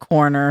friend in the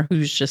corner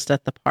who's just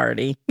at the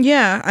party.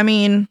 yeah, I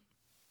mean,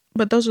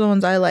 but those are the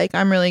ones I like.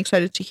 I'm really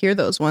excited to hear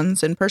those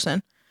ones in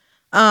person.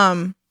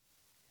 So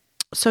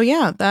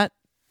yeah, that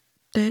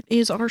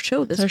is our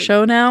show this Our week.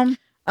 show now.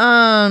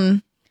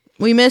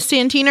 We missed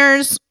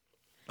Santiners.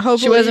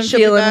 Hopefully She wasn't she'll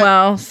be feeling back.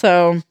 well,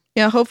 so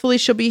Yeah, hopefully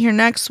she'll be here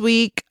next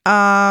week.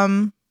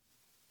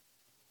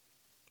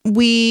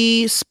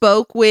 We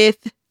spoke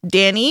with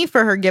Danny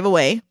for her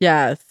giveaway.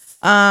 yes.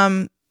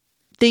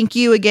 Thank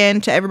you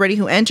again to everybody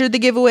who entered the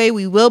giveaway.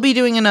 We will be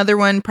doing another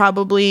one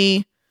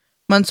probably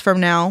months from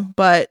now,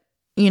 but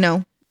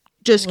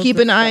just keep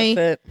an eye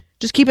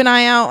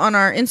out on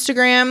our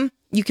Instagram.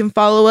 You can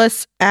follow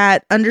us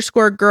at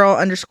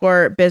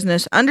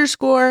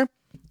 _girl_business_.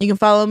 You can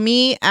follow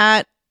me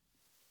at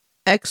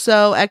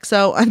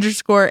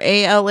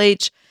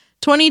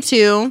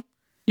XOXO_ALH22.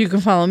 You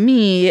can follow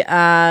me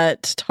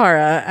at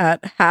Tara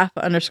at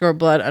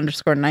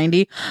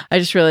half_blood_90. I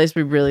just realized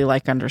we really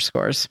like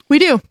underscores. We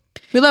do.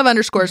 We love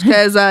underscores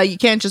because you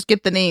can't just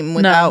get the name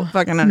without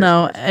fucking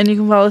underscores. No, and you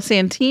can follow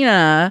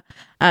Santina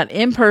at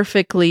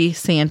imperfectly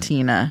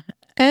Santina.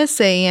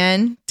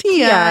 SANTINA.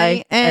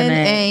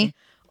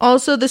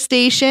 Also the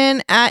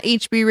station at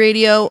HB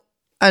Radio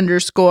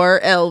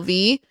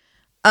 _LV.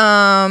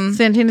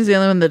 Santina's the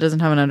only one that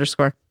doesn't have an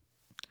underscore.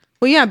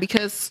 Well, yeah,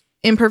 because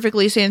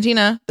imperfectly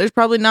Santina, there's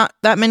probably not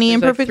that many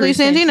imperfectly like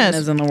 3 Santinas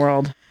Santinas in the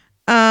world.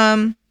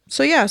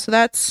 So yeah,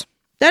 that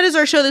is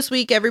our show this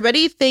week,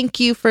 everybody. Thank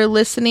you for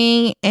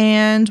listening,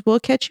 and we'll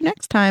catch you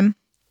next time.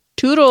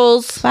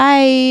 Toodles.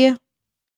 Bye.